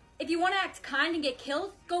 if you want to act kind and get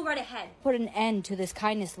killed, go right ahead. Put an end to this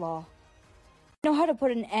kindness law. Know how to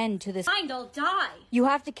put an end to this. Kind, I'll die. You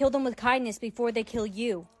have to kill them with kindness before they kill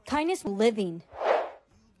you. Kindness living.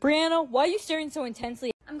 Brianna, why are you staring so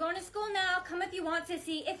intensely? I'm going to school now. Come if you want,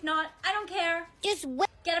 Sissy. If not, I don't care. Just wait.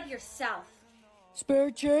 Get up yourself. Spare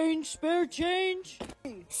change, spare change.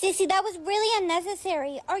 Sissy, that was really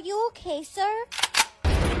unnecessary. Are you okay, sir?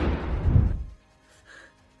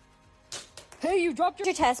 Hey, you dropped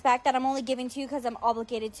Your test back that I'm only giving to you because I'm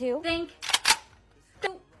obligated to.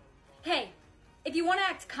 Hey, if you want to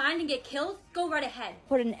act kind and get killed, go right ahead.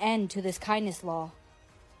 Put an end to this kindness law.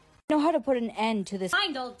 Know how to put an end to this.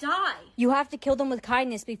 Kind, I'll die. You have to kill them with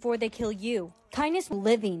kindness before they kill you. Kindness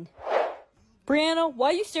living. Brianna, why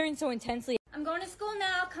are you staring so intensely? I'm going to school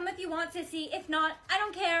now. Come if you want, Sissy. If not, I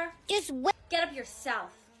don't care. Just wait. Get up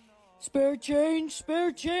yourself. Spare change,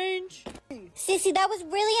 spare change. Sissy, that was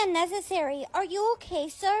really unnecessary. Are you okay,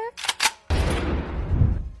 sir?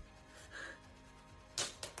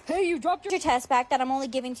 Hey, you dropped Your test back that I'm only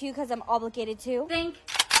giving to you because I'm obligated to.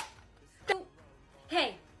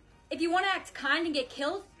 Hey, if you want to act kind and get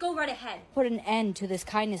killed, go right ahead. Put an end to this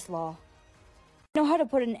kindness law. Know how to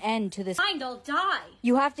put an end to this. Kind, I'll die.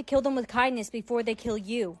 You have to kill them with kindness before they kill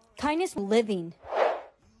you. Kindness living.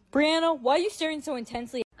 Brianna, why are you staring so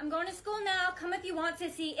intensely? I'm going to school now. Come if you want,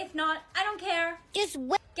 Sissy. If not, I don't care. Just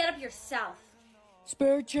wait. Get up yourself.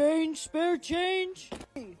 Spare change, spare change.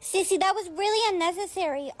 Sissy, that was really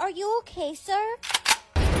unnecessary. Are you okay, sir?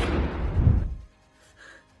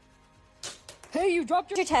 Hey, you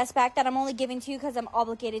dropped Your test back that I'm only giving to you because I'm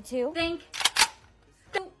obligated to.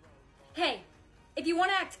 Hey, If you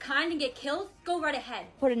want to act kind and get killed, go right ahead.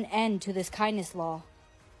 Put an end to this kindness law.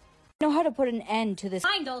 Know how to put an end to this.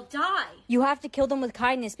 Kind, I'll die. You have to kill them with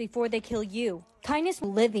kindness before they kill you. Kindness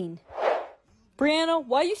living. Brianna,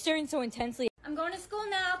 why are you staring so intensely? I'm going to school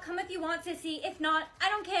now. Come if you want, sissy. If not, I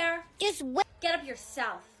don't care. Just wait. Get up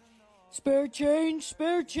yourself. Spare change,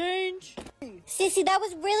 spare change. Sissy, that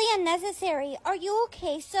was really unnecessary. Are you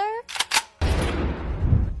okay, sir?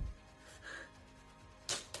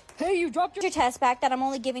 Hey, you dropped Your test back that I'm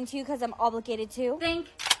only giving to you because I'm obligated to. Think.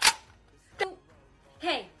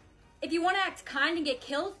 Hey, if you want to act kind and get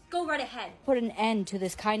killed, go right ahead. Put an end to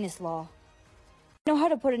this kindness law. Know how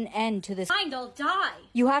to put an end to this. Kind, I'll die.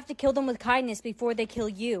 You have to kill them with kindness before they kill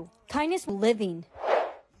you. Kindness living.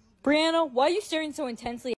 Brianna, why are you staring so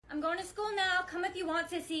intensely? I'm going to school now. Come if you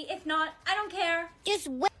want, sissy. If not, I don't care. Just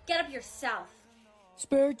wait. Get up yourself.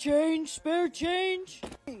 Spare change, spare change.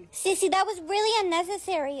 Sissy, that was really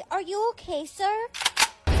unnecessary. Are you okay, sir?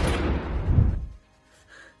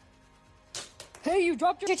 Hey, you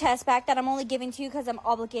dropped Your test back that I'm only giving to you because I'm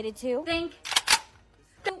obligated to. Think.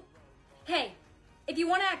 Hey, if you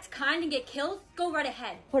want to act kind and get killed, go right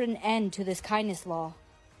ahead. Put an end to this kindness law.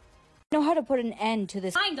 Know how to put an end to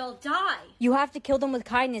this. Kind, I'll die. You have to kill them with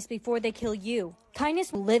kindness before they kill you.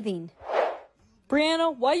 Kindness living.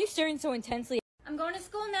 Brianna, why are you staring so intensely? I'm going to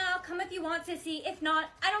school now. Come if you want, sissy. If not,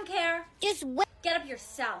 I don't care. Just wait. Get up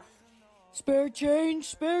yourself. Spare change,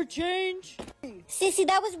 spare change. Sissy,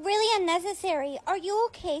 that was really unnecessary. Are you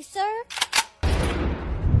okay, sir?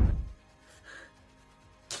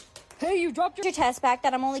 Hey, you dropped Your test back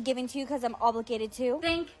that I'm only giving to you because I'm obligated to.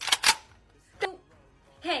 Think.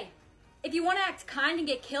 Hey, if you want to act kind and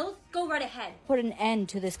get killed, go right ahead. Put an end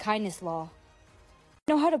to this kindness law.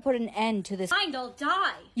 Know how to put an end to this. Kind, I'll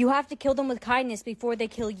die. You have to kill them with kindness before they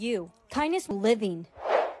kill you. Kindness living.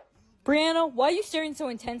 Brianna, why are you staring so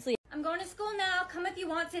intensely? I'm going to school now. Come if you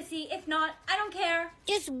want, sissy. If not, I don't care.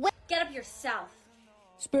 Just wait. Get up yourself.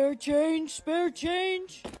 Spare change, spare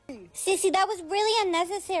change. Sissy, that was really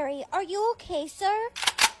unnecessary. Are you okay, sir?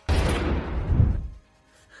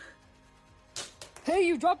 Hey,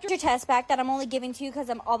 you dropped Your test back that I'm only giving to you because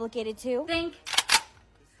I'm obligated to. Think.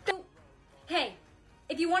 Hey,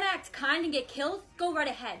 if you want to act kind and get killed, go right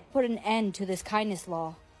ahead. Put an end to this kindness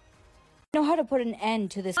law. Know how to put an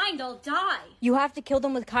end to this. Kind, I'll die. You have to kill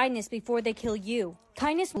them with kindness before they kill you.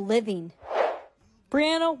 Kindness living.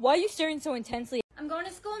 Brianna, why are you staring so intensely? I'm going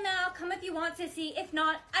to school now. Come if you want, sissy. If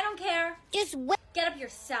not, I don't care. Just wait. Get up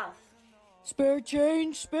yourself. Spare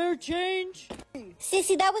change, spare change.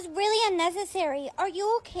 Sissy, that was really unnecessary. Are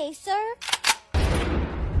you okay, sir?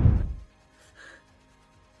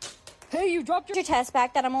 Hey, you dropped Your test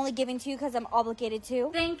back that I'm only giving to you because I'm obligated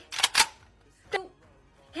to. Think.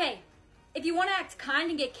 Hey, if you want to act kind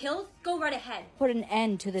and get killed, go right ahead. Put an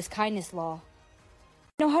end to this kindness law.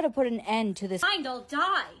 Know how to put an end to this. Kind, I'll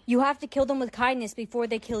die. You have to kill them with kindness before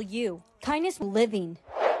they kill you. Kindness living.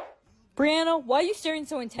 Brianna, why are you staring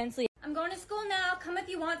so intensely? I'm going to school now. Come if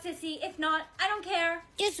you want, sissy. If not, I don't care.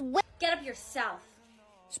 Just wait. Get up yourself.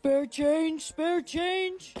 Spare change, spare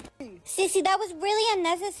change. Sissy, that was really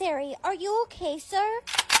unnecessary. Are you okay, sir?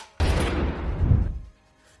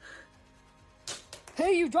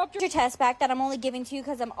 Hey, you dropped Your test back that I'm only giving to you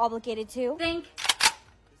because I'm obligated to. Think.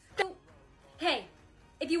 Hey,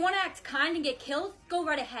 if you want to act kind and get killed, go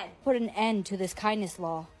right ahead. Put an end to this kindness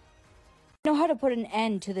law. Know how to put an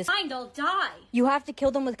end to this. Kind, I'll die. You have to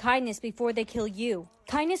kill them with kindness before they kill you.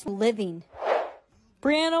 Kindness living.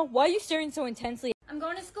 Brianna, why are you staring so intensely? I'm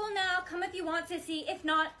going to school now. Come if you want, sissy. If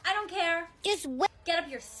not, I don't care. Just wait. Get up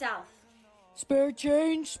yourself. Spare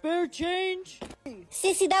change, spare change.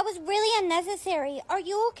 Sissy, that was really unnecessary. Are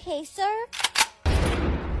you okay, sir?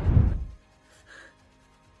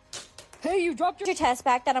 Hey, you dropped Your test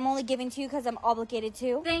back that I'm only giving to you because I'm obligated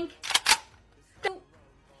to. Think.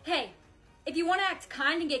 Hey, if you want to act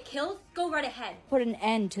kind and get killed, go right ahead. Put an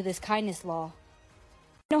end to this kindness law.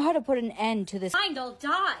 Know how to put an end to this. Kind, I'll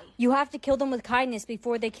die. You have to kill them with kindness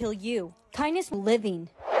before they kill you. Kindness living.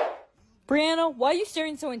 Brianna, why are you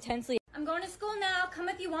staring so intensely? I'm going to school now. Come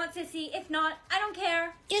if you want, sissy. If not, I don't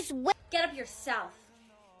care. Just wait. Get up yourself.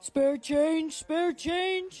 Spare change, spare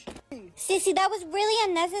change. Sissy, that was really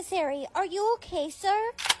unnecessary. Are you okay,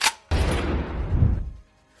 sir?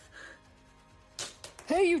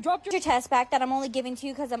 Hey, you dropped Your test back that I'm only giving to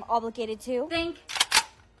you because I'm obligated to. Think.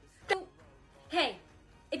 Hey,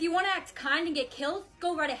 if you want to act kind and get killed,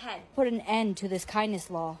 go right ahead. Put an end to this kindness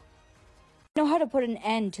law. Know how to put an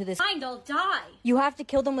end to this. Kind, I'll die. You have to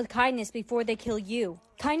kill them with kindness before they kill you.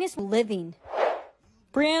 Kindness living.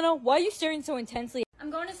 Brianna, why are you staring so intensely? I'm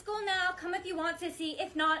going to school now. Come if you want, sissy.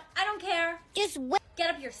 If not, I don't care. Just wait.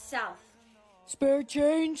 Get up yourself. Spare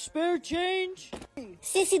change, spare change.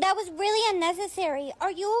 Sissy, that was really unnecessary. Are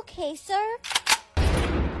you okay, sir?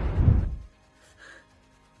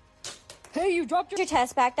 Hey, you dropped Your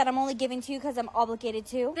test back that I'm only giving to you because I'm obligated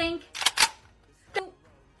to.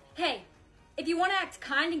 Hey, if you want to act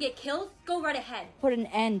kind and get killed, go right ahead. Put an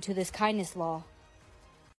end to this kindness law.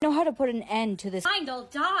 Know how to put an end to this. Kind, I'll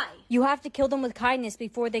die. You have to kill them with kindness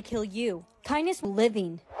before they kill you. Kindness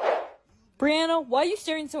living. Brianna, why are you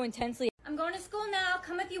staring so intensely? I'm going to school now.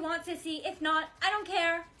 Come if you want, Sissy. If not, I don't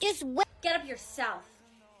care. Just wait. Get up yourself.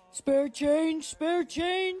 Spare change, spare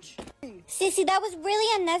change. Sissy, that was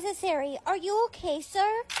really unnecessary. Are you okay,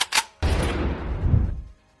 sir?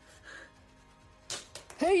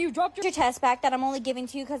 Hey, you dropped Your test back that I'm only giving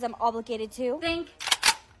to you because I'm obligated to.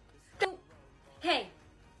 Hey,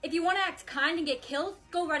 if you want to act kind and get killed,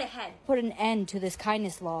 go right ahead. Put an end to this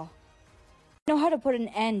kindness law. Know how to put an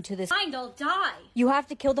end to this. Kind, I'll die. You have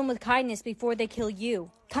to kill them with kindness before they kill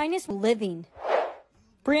you. Kindness living.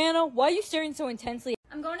 Brianna, why are you staring so intensely?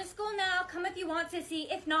 I'm going to school now. Come if you want, Sissy.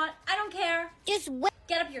 If not, I don't care. Just wait.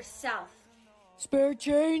 Get up yourself. Spare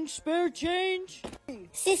change, spare change.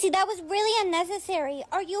 Sissy, that was really unnecessary.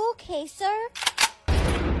 Are you okay, sir?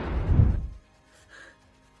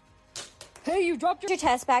 Hey, you dropped Your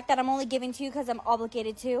test back that I'm only giving to you because I'm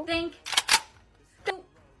obligated to.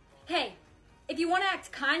 Hey, if you want to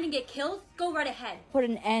act kind and get killed, go right ahead. Put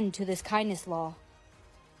an end to this kindness law.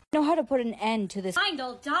 Know how to put an end to this. Kind,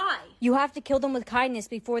 I'll die. You have to kill them with kindness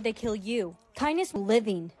before they kill you. Kindness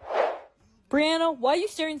living. Brianna, why are you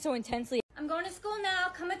staring so intensely? I'm going to school now.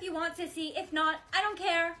 Come if you want, Sissy. If not, I don't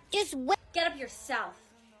care. Just wait. Get up yourself.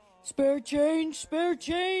 Spare change, spare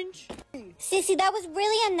change. Sissy, that was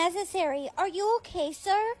really unnecessary. Are you okay,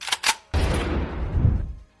 sir?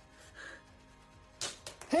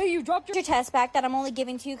 Hey, you dropped Your test back that I'm only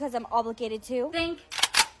giving to you because I'm obligated to.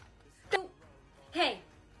 Hey,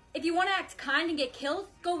 if you want to act kind and get killed,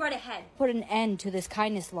 go right ahead. Put an end to this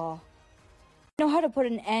kindness law. Know how to put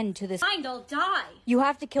an end to this. Kind, I'll die. You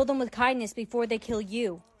have to kill them with kindness before they kill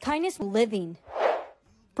you. Kindness living.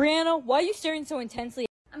 Brianna, why are you staring so intensely?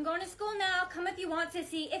 I'm going to school now. Come if you want,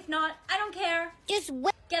 Sissy. If not, I don't care. Just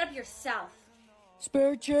wait. Get up yourself.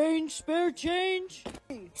 Spare change, spare change.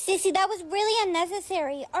 Sissy, that was really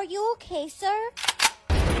unnecessary. Are you okay, sir?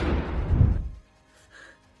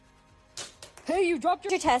 Hey, you dropped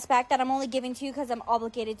Your test back that I'm only giving to you because I'm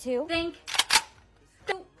obligated to.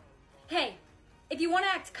 Hey, if you want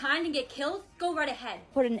to act kind and get killed, go right ahead.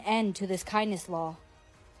 Put an end to this kindness law.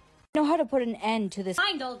 Know how to put an end to this.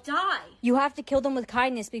 Kind, I'll die. You have to kill them with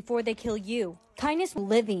kindness before they kill you. Kindness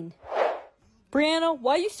living. Brianna,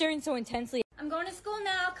 why are you staring so intensely? I'm going to school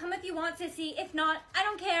now. Come if you want, Sissy. If not, I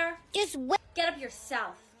don't care. Just wait. Get up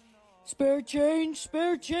yourself. Spare change,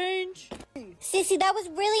 spare change. Sissy, that was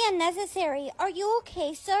really unnecessary. Are you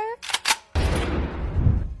okay, sir?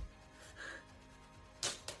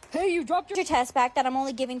 Hey, you dropped Your test back that I'm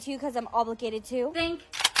only giving to you because I'm obligated to.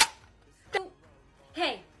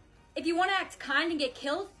 Hey, if you want to act kind and get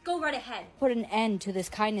killed, go right ahead. Put an end to this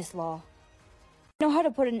kindness law. Know how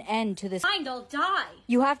to put an end to this. Kind, I'll die.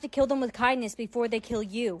 You have to kill them with kindness before they kill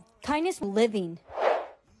you. Kindness living.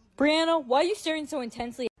 Brianna, why are you staring so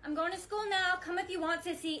intensely? I'm going to school now. Come if you want,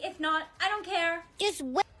 Sissy. If not, I don't care. Just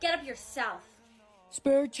wait. Get up yourself.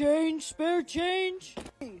 Spare change, spare change.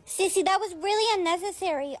 Sissy, that was really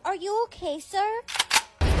unnecessary. Are you okay, sir?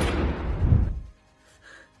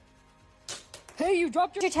 Hey, you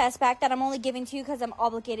dropped Your test back that I'm only giving to you because I'm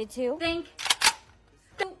obligated to.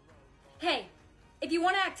 Hey, if you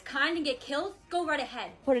want to act kind and get killed, go right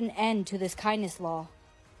ahead. Put an end to this kindness law.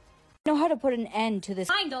 Know how to put an end to this.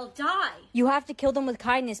 Kind, I'll die. You have to kill them with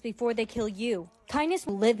kindness before they kill you. Kindness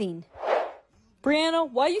living. Brianna,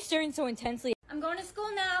 why are you staring so intensely? I'm going to school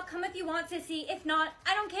now. Come if you want, Sissy. If not,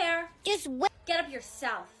 I don't care. Just wait. Get up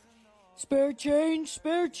yourself. Spare change,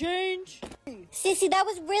 spare change. Sissy, that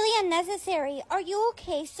was really unnecessary. Are you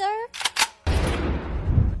okay, sir?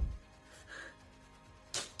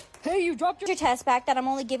 Hey, you dropped Your test back that I'm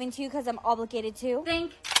only giving to you because I'm obligated to.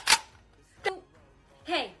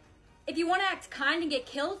 Hey, if you want to act kind and get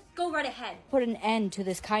killed, go right ahead. Put an end to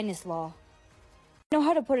this kindness law. Know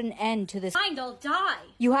how to put an end to this. Kind, I'll die.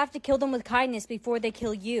 You have to kill them with kindness before they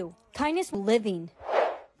kill you. Kindness living.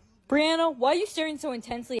 Brianna, why are you staring so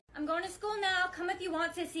intensely? I'm going to school now. Come if you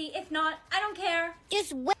want, Sissy. If not, I don't care.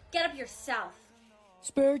 Just wait. Get up yourself.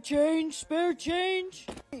 Spare change, spare change.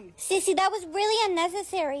 Sissy, that was really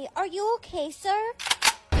unnecessary. Are you okay, sir?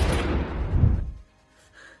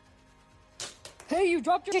 Hey, you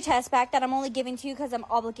dropped Your test back that I'm only giving to you because I'm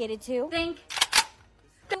obligated to.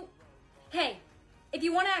 Hey, if If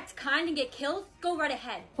you want to act kind and get killed, go right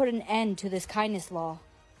ahead. Put an end to this kindness law.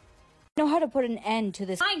 Know how to put an end to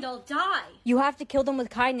this. Kind, I'll die. You have to kill them with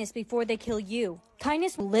kindness before they kill you.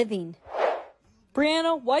 Kindness living.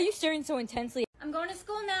 Brianna, why are you staring so intensely? I'm going to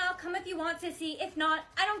school now. Come if you want, sissy. If not,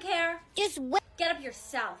 I don't care. Just get up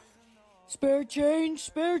yourself. Spare change,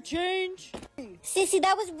 spare change. Sissy,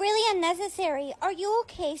 that was really unnecessary. Are you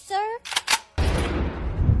okay, sir?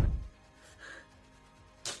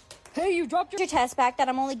 Hey, you dropped Your test back that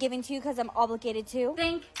I'm only giving to you because I'm obligated to.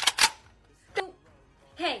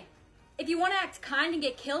 Hey, if you want to act kind and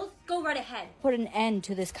get killed, go right ahead. Put an end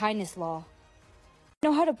to this kindness law.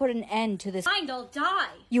 Know how to put an end to this. Kind, I'll die.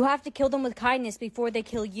 You have to kill them with kindness before they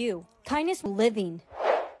kill you. Kindness living.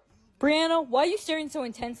 Brianna, why are you staring so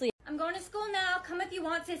intensely? I'm going to school now. Come if you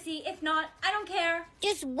want, sissy. If not, I don't care.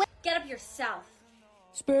 Just get up yourself.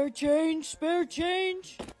 Spare change, spare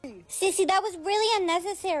change. Sissy, that was really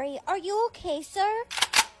unnecessary. Are you okay, sir?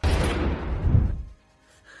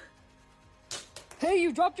 Hey,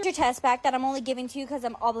 you dropped Your test back that I'm only giving to you because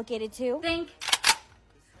I'm obligated to.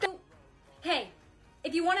 Hey,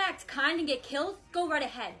 if you want to act kind and get killed, go right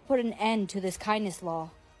ahead. Put an end to this kindness law.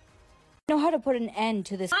 Know how to put an end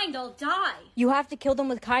to this. Kind, I'll die. You have to kill them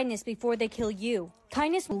with kindness before they kill you.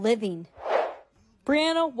 Kindness living.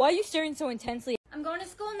 Brianna, why are you staring so intensely? I'm going to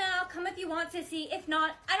school now. Come if you want, sissy. If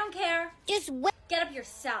not, I don't care. Just get up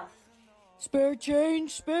yourself. Spare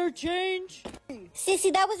change, spare change.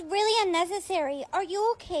 Sissy, that was really unnecessary. Are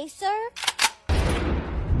you okay, sir?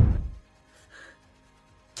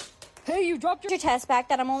 Hey, you dropped Your test back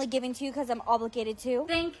that I'm only giving to you because I'm obligated to.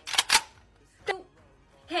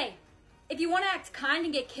 Hey, if you want to act kind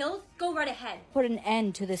and get killed, go right ahead. Put an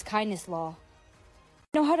end to this kindness law.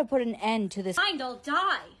 Know how to put an end to this. Kind, I'll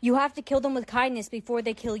die. You have to kill them with kindness before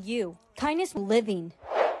they kill you. Kindness living.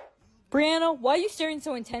 Brianna, why are you staring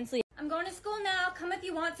so intensely? I'm going to school now. Come if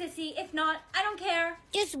you want, sissy. If not, I don't care.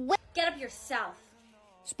 Just get up yourself.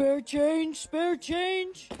 Spare change, spare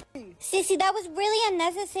change. Sissy, that was really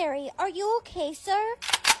unnecessary. Are you okay, sir?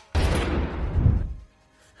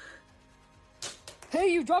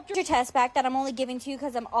 Hey, you dropped Your test back that I'm only giving to you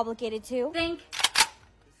because I'm obligated to.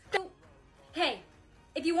 Hey,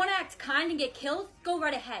 if you want to act kind and get killed, go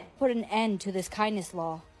right ahead. Put an end to this kindness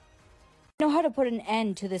law. Know how to put an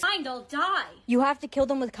end to this. Kind, I'll die. You have to kill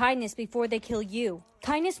them with kindness before they kill you.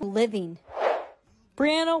 Kindness living.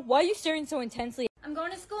 Brianna, why are you staring so intensely? I'm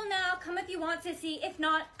going to school now. Come if you want, sissy. If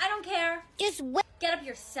not, I don't care. Just get up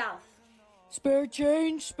yourself. Spare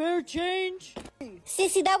change, spare change.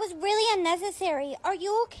 Sissy, that was really unnecessary. Are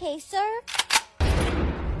you okay, sir?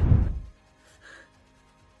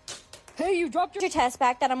 Hey, you dropped Your test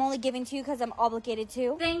back that I'm only giving to you because I'm obligated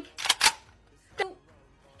to.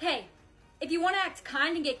 Hey, if you want to act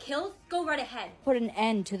kind and get killed, go right ahead. Put an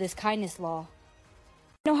end to this kindness law.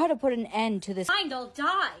 Know how to put an end to this. Kind, I'll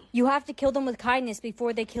die. You have to kill them with kindness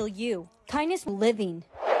before they kill you. Kindness living.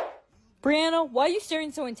 Brianna, why are you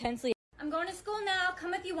staring so intensely? I'm going to school now.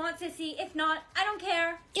 Come if you want, sissy. If not, I don't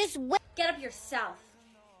care. Just get up yourself.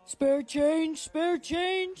 Spare change, spare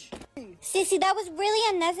change. Sissy, that was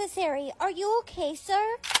really unnecessary. Are you okay,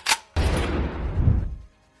 sir?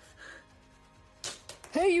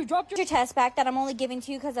 Hey, you dropped Your test back that I'm only giving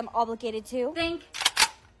to you because I'm obligated to.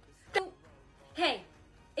 Hey,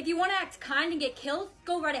 if you want to act kind and get killed,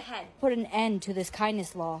 go right ahead. Put an end to this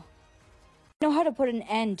kindness law. Know how to put an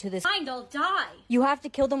end to this. Kind, I'll die. You have to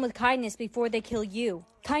kill them with kindness before they kill you.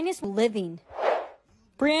 Kindness living.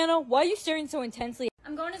 Brianna, why are you staring so intensely?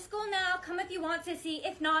 I'm going to school now. Come if you want, sissy.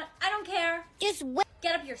 If not, I don't care. Just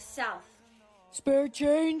get up yourself. Spare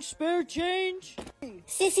change, spare change.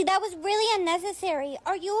 Sissy, that was really unnecessary.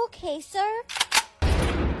 Are you okay, sir?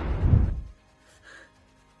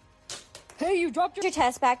 Hey, you dropped Your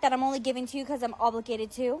test back that I'm only giving to you because I'm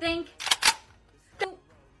obligated to.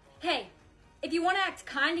 Hey, if you want to act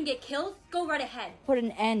kind and get killed, go right ahead. Put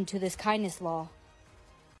an end to this kindness law.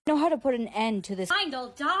 Know how to put an end to this. Kind, I'll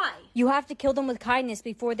die. You have to kill them with kindness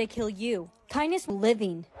before they kill you. Kindness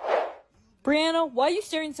living. Brianna, why are you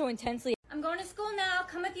staring so intensely? I'm going to school now.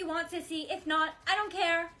 Come if you want, sissy. If not, I don't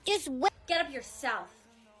care. Just get up yourself.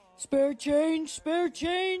 Spare change, spare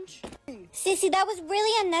change. Sissy, that was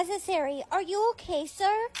really unnecessary. Are you okay,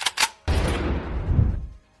 sir?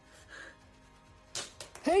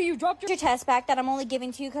 Hey, you dropped Your test back that I'm only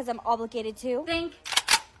giving to you because I'm obligated to.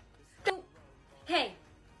 Hey,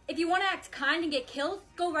 if you want to act kind and get killed,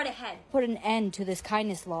 go right ahead. Put an end to this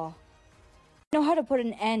kindness law. Know how to put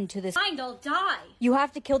an end to this. Kind, I'll die. You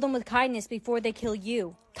have to kill them with kindness before they kill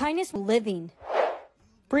you. Kindness living.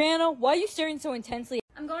 Brianna, why are you staring so intensely?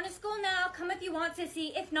 I'm going to school now. Come if you want,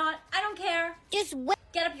 sissy. If not, I don't care. Just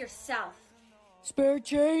get up yourself. Spare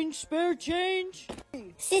change, spare change.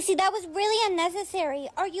 Sissy, that was really unnecessary.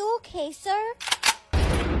 Are you okay, sir?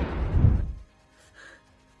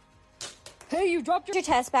 Hey, you dropped Your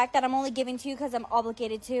test back that I'm only giving to you because I'm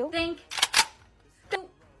obligated to.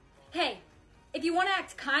 Hey, if you want to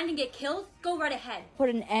act kind and get killed, go right ahead. Put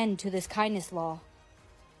an end to this kindness law.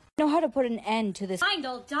 Know how to put an end to this. Kind,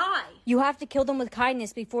 I'll die. You have to kill them with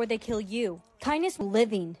kindness before they kill you. Kindness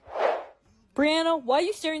living. Brianna, why are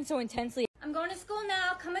you staring so intensely? I'm going to school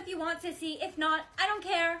now. Come if you want, sissy. If not, I don't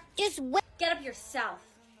care. Just wait. Get up yourself.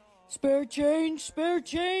 Spare change, spare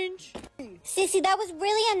change. Sissy, that was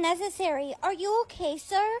really unnecessary. Are you okay,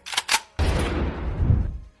 sir?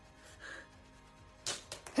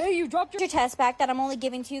 Hey, you dropped Your test back that I'm only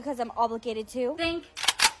giving to you because I'm obligated to.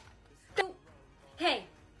 Hey,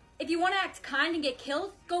 if you want to act kind and get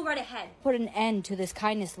killed, go right ahead. Put an end to this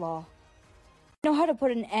kindness law. Know how to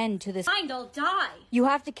put an end to this. Kind, I'll die. You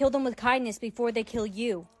have to kill them with kindness before they kill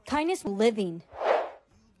you. Kindness living.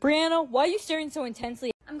 Brianna, why are you staring so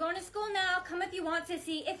intensely? I'm going to school now. Come if you want,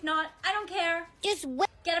 sissy. If not, I don't care. Just wait.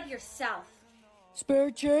 Get up yourself. Spare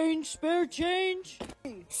change, spare change.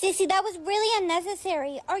 Sissy, that was really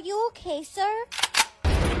unnecessary. Are you okay, sir?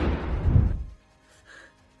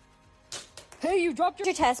 Hey, you dropped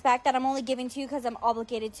Your test back that I'm only giving to you because I'm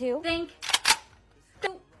obligated to.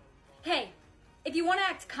 Hey, if you want to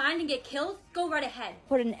act kind and get killed, go right ahead.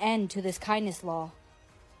 Put an end to this kindness law.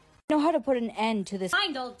 Know how to put an end to this.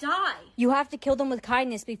 Kind, I'll die. You have to kill them with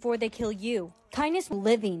kindness before they kill you. Kindness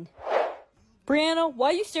living. Brianna, why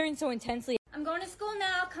are you staring so intensely? I'm going to school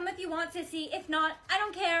now. Come if you want, sissy. If not, I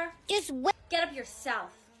don't care. Just wait. Get up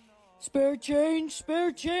yourself. Spare change,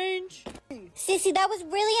 spare change. Sissy, that was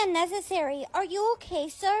really unnecessary. Are you okay,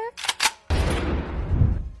 sir?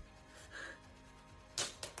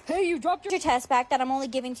 Hey, you dropped Your test back that I'm only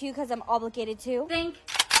giving to you because I'm obligated to.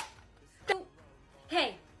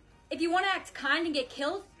 Hey, if you want to act kind and get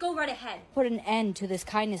killed, go right ahead. Put an end to this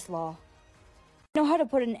kindness law. Know how to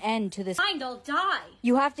put an end to this. Kind, I'll die.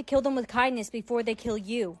 You have to kill them with kindness before they kill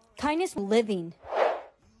you. Kindness living.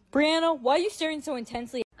 Brianna, why are you staring so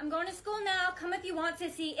intensely? I'm going to school now. Come if you want,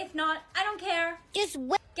 sissy. If not, I don't care. Just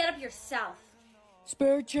wait. Get up yourself.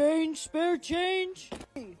 Spare change, spare change.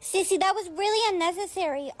 Sissy, that was really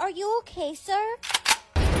unnecessary. Are you okay, sir?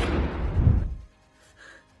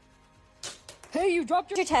 Hey, you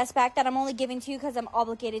dropped Your test back that I'm only giving to you because I'm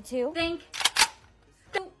obligated to.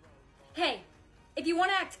 Hey, if you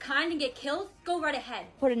want to act kind and get killed, go right ahead.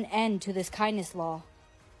 Put an end to this kindness law.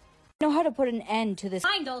 Know how to put an end to this.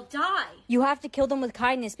 Kind, I'll die. You have to kill them with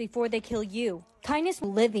kindness before they kill you. Kindness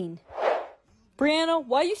living. Brianna,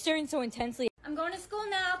 why are you staring so intensely? I'm going to school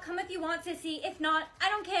now. Come if you want, sissy. If not, I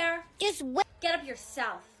don't care. Just wait. Get up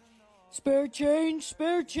yourself. Spare change,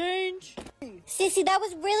 spare change. Sissy, that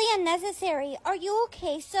was really unnecessary. Are you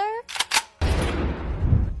okay, sir?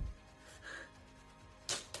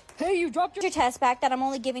 Hey, you dropped Your test back that I'm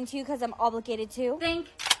only giving to you because I'm obligated to.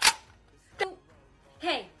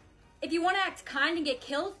 Hey, if you want to act kind and get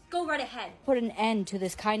killed, go right ahead. Put an end to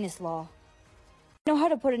this kindness law. Know how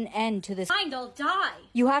to put an end to this. Kind, I'll die.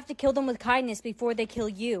 You have to kill them with kindness before they kill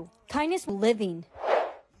you. Kindness living.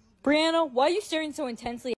 Brianna, why are you staring so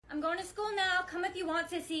intensely? I'm going to school now. Come if you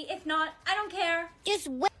want, sissy. If not, I don't care. Just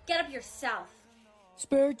wait. Get up yourself.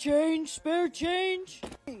 Spare change, spare change.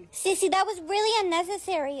 Sissy, that was really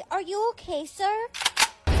unnecessary. Are you okay, sir?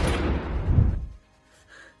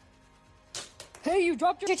 Hey, you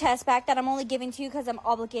dropped Your test back that I'm only giving to you because I'm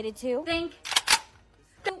obligated to.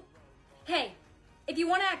 Hey, if you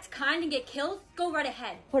want to act kind and get killed, go right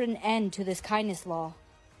ahead. Put an end to this kindness law.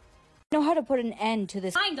 Know how to put an end to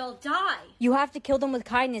this. Kind, I'll die. You have to kill them with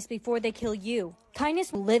kindness before they kill you.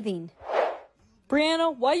 Kindness living.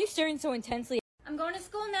 Brianna, why are you staring so intensely? I'm going to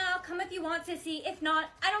school now. Come if you want, sissy. If not,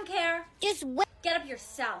 I don't care. Just wait. Get up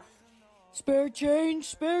yourself. Spare change,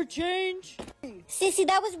 spare change. Sissy,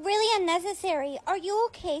 that was really unnecessary. Are you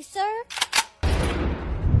okay, sir?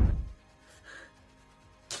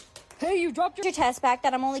 Hey, you dropped Your test back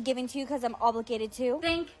that I'm only giving to you because I'm obligated to.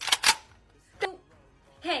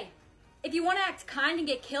 Hey, if you want to act kind and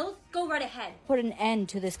get killed, go right ahead. Put an end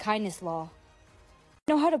to this kindness law.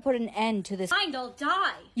 Know how to put an end to this. Kind, I'll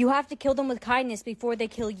die. You have to kill them with kindness before they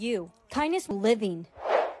kill you. Kindness living.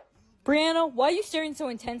 Brianna, why are you staring so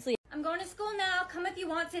intensely? I'm going to school now. Come if you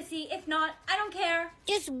want, sissy. If not, I don't care.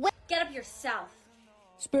 Just wait. Get up yourself.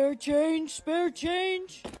 Spare change, spare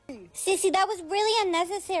change. Sissy, that was really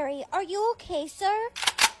unnecessary. Are you okay, sir?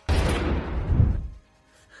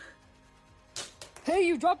 Hey,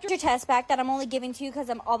 you dropped Your test back that I'm only giving to you because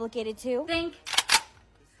I'm obligated to.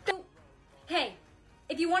 Hey,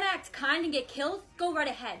 If you want to act kind and get killed, go right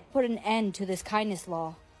ahead. Put an end to this kindness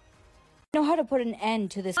law. Know how to put an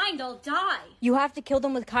end to this. Kind, I'll die. You have to kill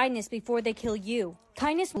them with kindness before they kill you.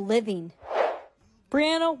 Kindness living.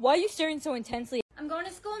 Brianna, why are you staring so intensely? I'm going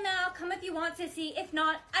to school now. Come if you want, sissy. If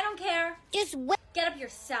not, I don't care. Just wait. Get up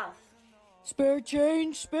yourself. Spare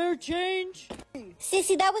change, spare change.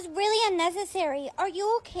 Sissy, that was really unnecessary. Are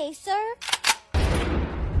you okay, sir?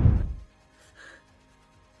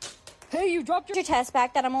 Hey, you dropped Your test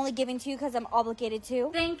back that I'm only giving to you because I'm obligated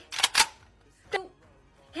to. Think.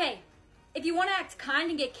 Hey, if you want to act kind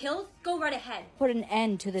and get killed, go right ahead. Put an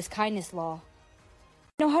end to this kindness law.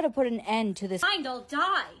 Know how to put an end to this. Kind, I'll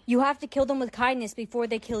die. You have to kill them with kindness before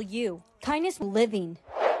they kill you. Kindness living.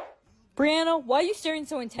 Brianna, why are you staring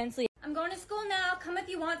so intensely? I'm going to school now. Come if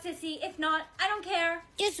you want, sissy. If not, I don't care.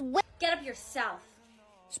 Just wait. Get up yourself.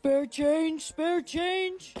 Spare change, spare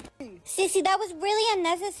change. Sissy, that was really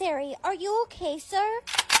unnecessary. Are you okay, sir?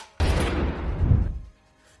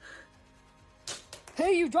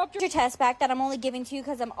 Hey, you dropped Your test back that I'm only giving to you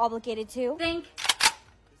because I'm obligated to. Think.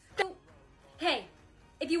 Hey,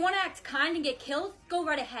 if you want to act kind and get killed, go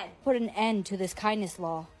right ahead. Put an end to this kindness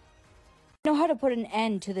law. Know how to put an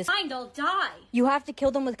end to this. Kind, I'll die. You have to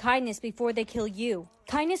kill them with kindness before they kill you.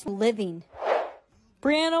 Kindness living.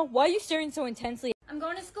 Brianna, why are you staring so intensely? I'm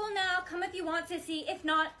going to school now. Come if you want, sissy. If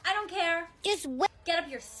not, I don't care. Just wait. Get up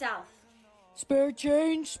yourself. Spare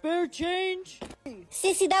change, spare change.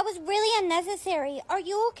 Sissy, that was really unnecessary. Are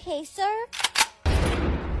you okay, sir?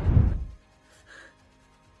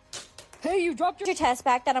 Hey, you dropped Your test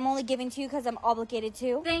back that I'm only giving to you because I'm obligated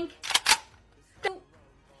to. Think.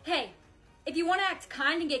 Hey, if you want to act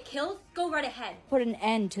kind and get killed, go right ahead. Put an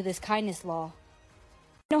end to this kindness law.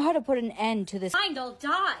 Know how to put an end to this. Kind, I'll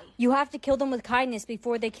die. You have to kill them with kindness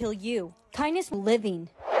before they kill you. Kindness living.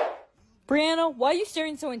 Brianna, why are you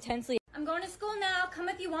staring so intensely? I'm going to school now. Come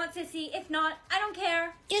if you want, sissy. If not, I don't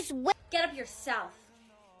care. Just wait. Get up yourself.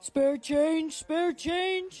 Spare change, spare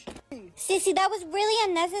change. Sissy, that was really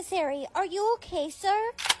unnecessary. Are you okay,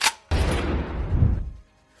 sir?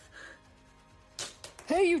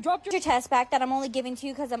 Hey, you dropped Your test back that I'm only giving to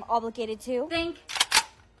you because I'm obligated to. Think.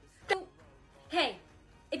 Hey,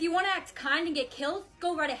 if you want to act kind and get killed,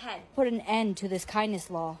 go right ahead. Put an end to this kindness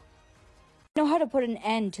law. Know how to put an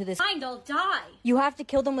end to this. Kind, I'll die. You have to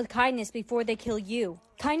kill them with kindness before they kill you.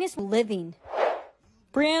 Kindness living.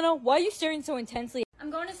 Brianna, why are you staring so intensely? I'm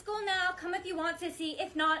going to school now. Come if you want, sissy.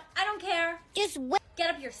 If not, I don't care. Just wait. Get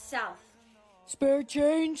up yourself. Spare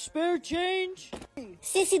change, spare change.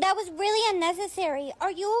 Sissy, that was really unnecessary.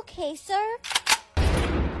 Are you okay, sir?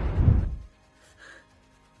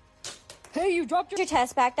 Hey, you dropped Your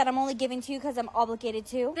test back that I'm only giving to you because I'm obligated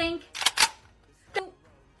to. Think.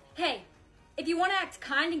 Hey, if you want to act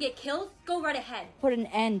kind and get killed, go right ahead. Put an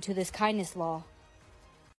end to this kindness law.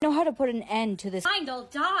 Know how to put an end to this. Kind, I'll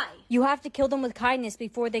die. You have to kill them with kindness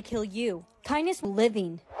before they kill you. Kindness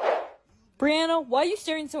living. Brianna, why are you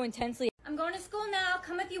staring so intensely? I'm going to school now.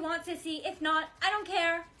 Come if you want, sissy. If not, I don't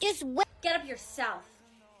care. Just wait. Get up yourself.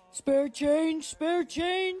 Spare change, spare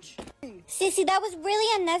change. Sissy, that was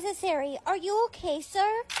really unnecessary. Are you okay,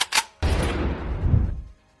 sir?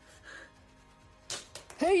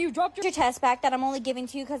 Hey, you dropped Your test back that I'm only giving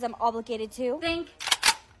to you because I'm obligated to. Think.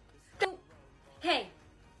 Hey,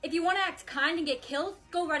 if you want to act kind and get killed,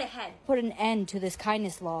 go right ahead. Put an end to this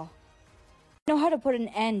kindness law. Know how to put an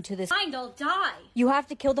end to this. Kind, I'll die. You have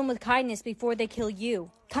to kill them with kindness before they kill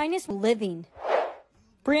you. Kindness living.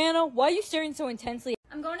 Brianna, why are you staring so intensely?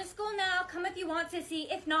 I'm going to school now. Come if you want, sissy.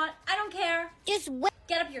 If not, I don't care. Just wait.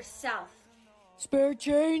 Get up yourself. Spare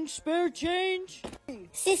change, spare change.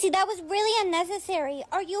 Sissy, that was really unnecessary.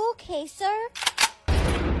 Are you okay, sir?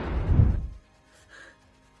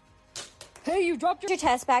 Hey, you dropped Your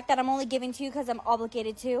test back that I'm only giving to you because I'm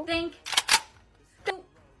obligated to. Think.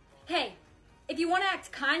 Hey, if you want to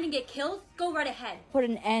act kind and get killed, go right ahead. Put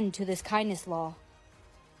an end to this kindness law.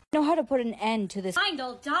 Know how to put an end to this. Kind,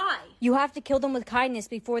 I'll die. You have to kill them with kindness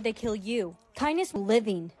before they kill you. Kindness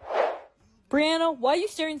living. Brianna, why are you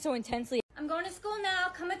staring so intensely? I'm going to school now.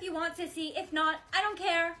 Come if you want, sissy. If not, I don't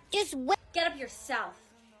care. Just wait. Get up yourself.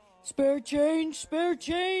 Spare change, spare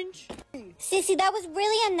change. Sissy, that was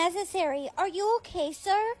really unnecessary. Are you okay,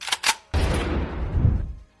 sir?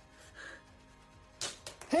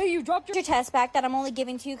 Hey, you dropped Your test back that I'm only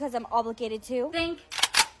giving to you because I'm obligated to. Think.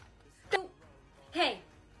 Hey,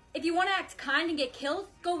 if you want to act kind and get killed,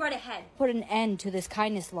 go right ahead. Put an end to this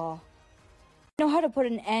kindness law. Know how to put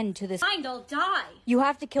an end to this. Kind, I'll die. You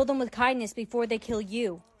have to kill them with kindness before they kill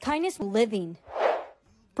you. Kindness living.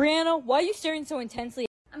 Brianna, why are you staring so intensely?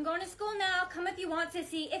 I'm going to school now. Come if you want,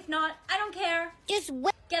 sissy. If not, I don't care. Just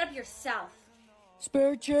wait. Get up yourself.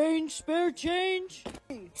 Spare change, spare change.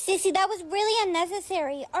 Sissy, that was really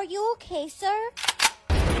unnecessary. Are you okay, sir?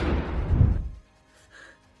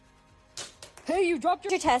 Hey, you dropped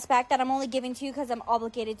Your test back that I'm only giving to you because I'm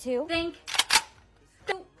obligated to.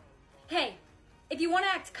 Hey, if you want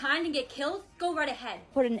to act kind and get killed, go right ahead.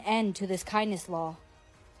 Put an end to this kindness law.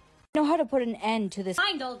 Know how to put an end to this.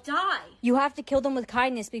 Kind, I'll die. You have to kill them with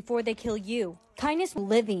kindness before they kill you. Kindness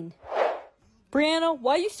living. Brianna,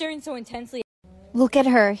 why are you staring so intensely? Look at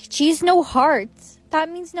her. She's no heart. That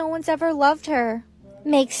means no one's ever loved her.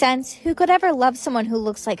 Makes sense. Who could ever love someone who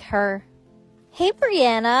looks like her? Hey,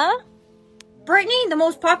 Brianna. Brittany, the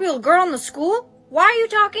most popular girl in the school? Why are you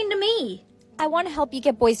talking to me? I want to help you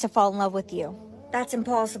get boys to fall in love with you. That's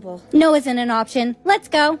impossible. No isn't an option. Let's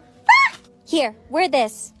go. Here, wear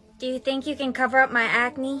this. Do you think you can cover up my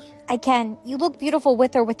acne? I can. You look beautiful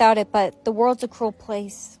with or without it, but the world's a cruel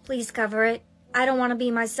place. Please cover it. I don't want to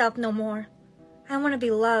be myself no more. I want to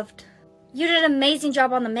be loved. You did an amazing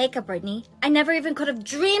job on the makeup, Brittany. I never even could have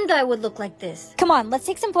dreamed I would look like this. Come on, let's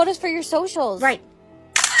take some photos for your socials. Right.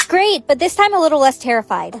 Great, but this time a little less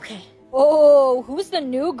terrified. Okay. Oh, who's the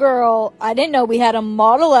new girl? I didn't know we had a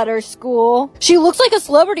model at our school. She looks like a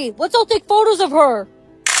celebrity. Let's all take photos of her.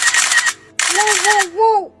 Whoa, whoa,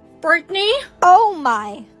 whoa. Brittany? Oh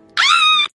my.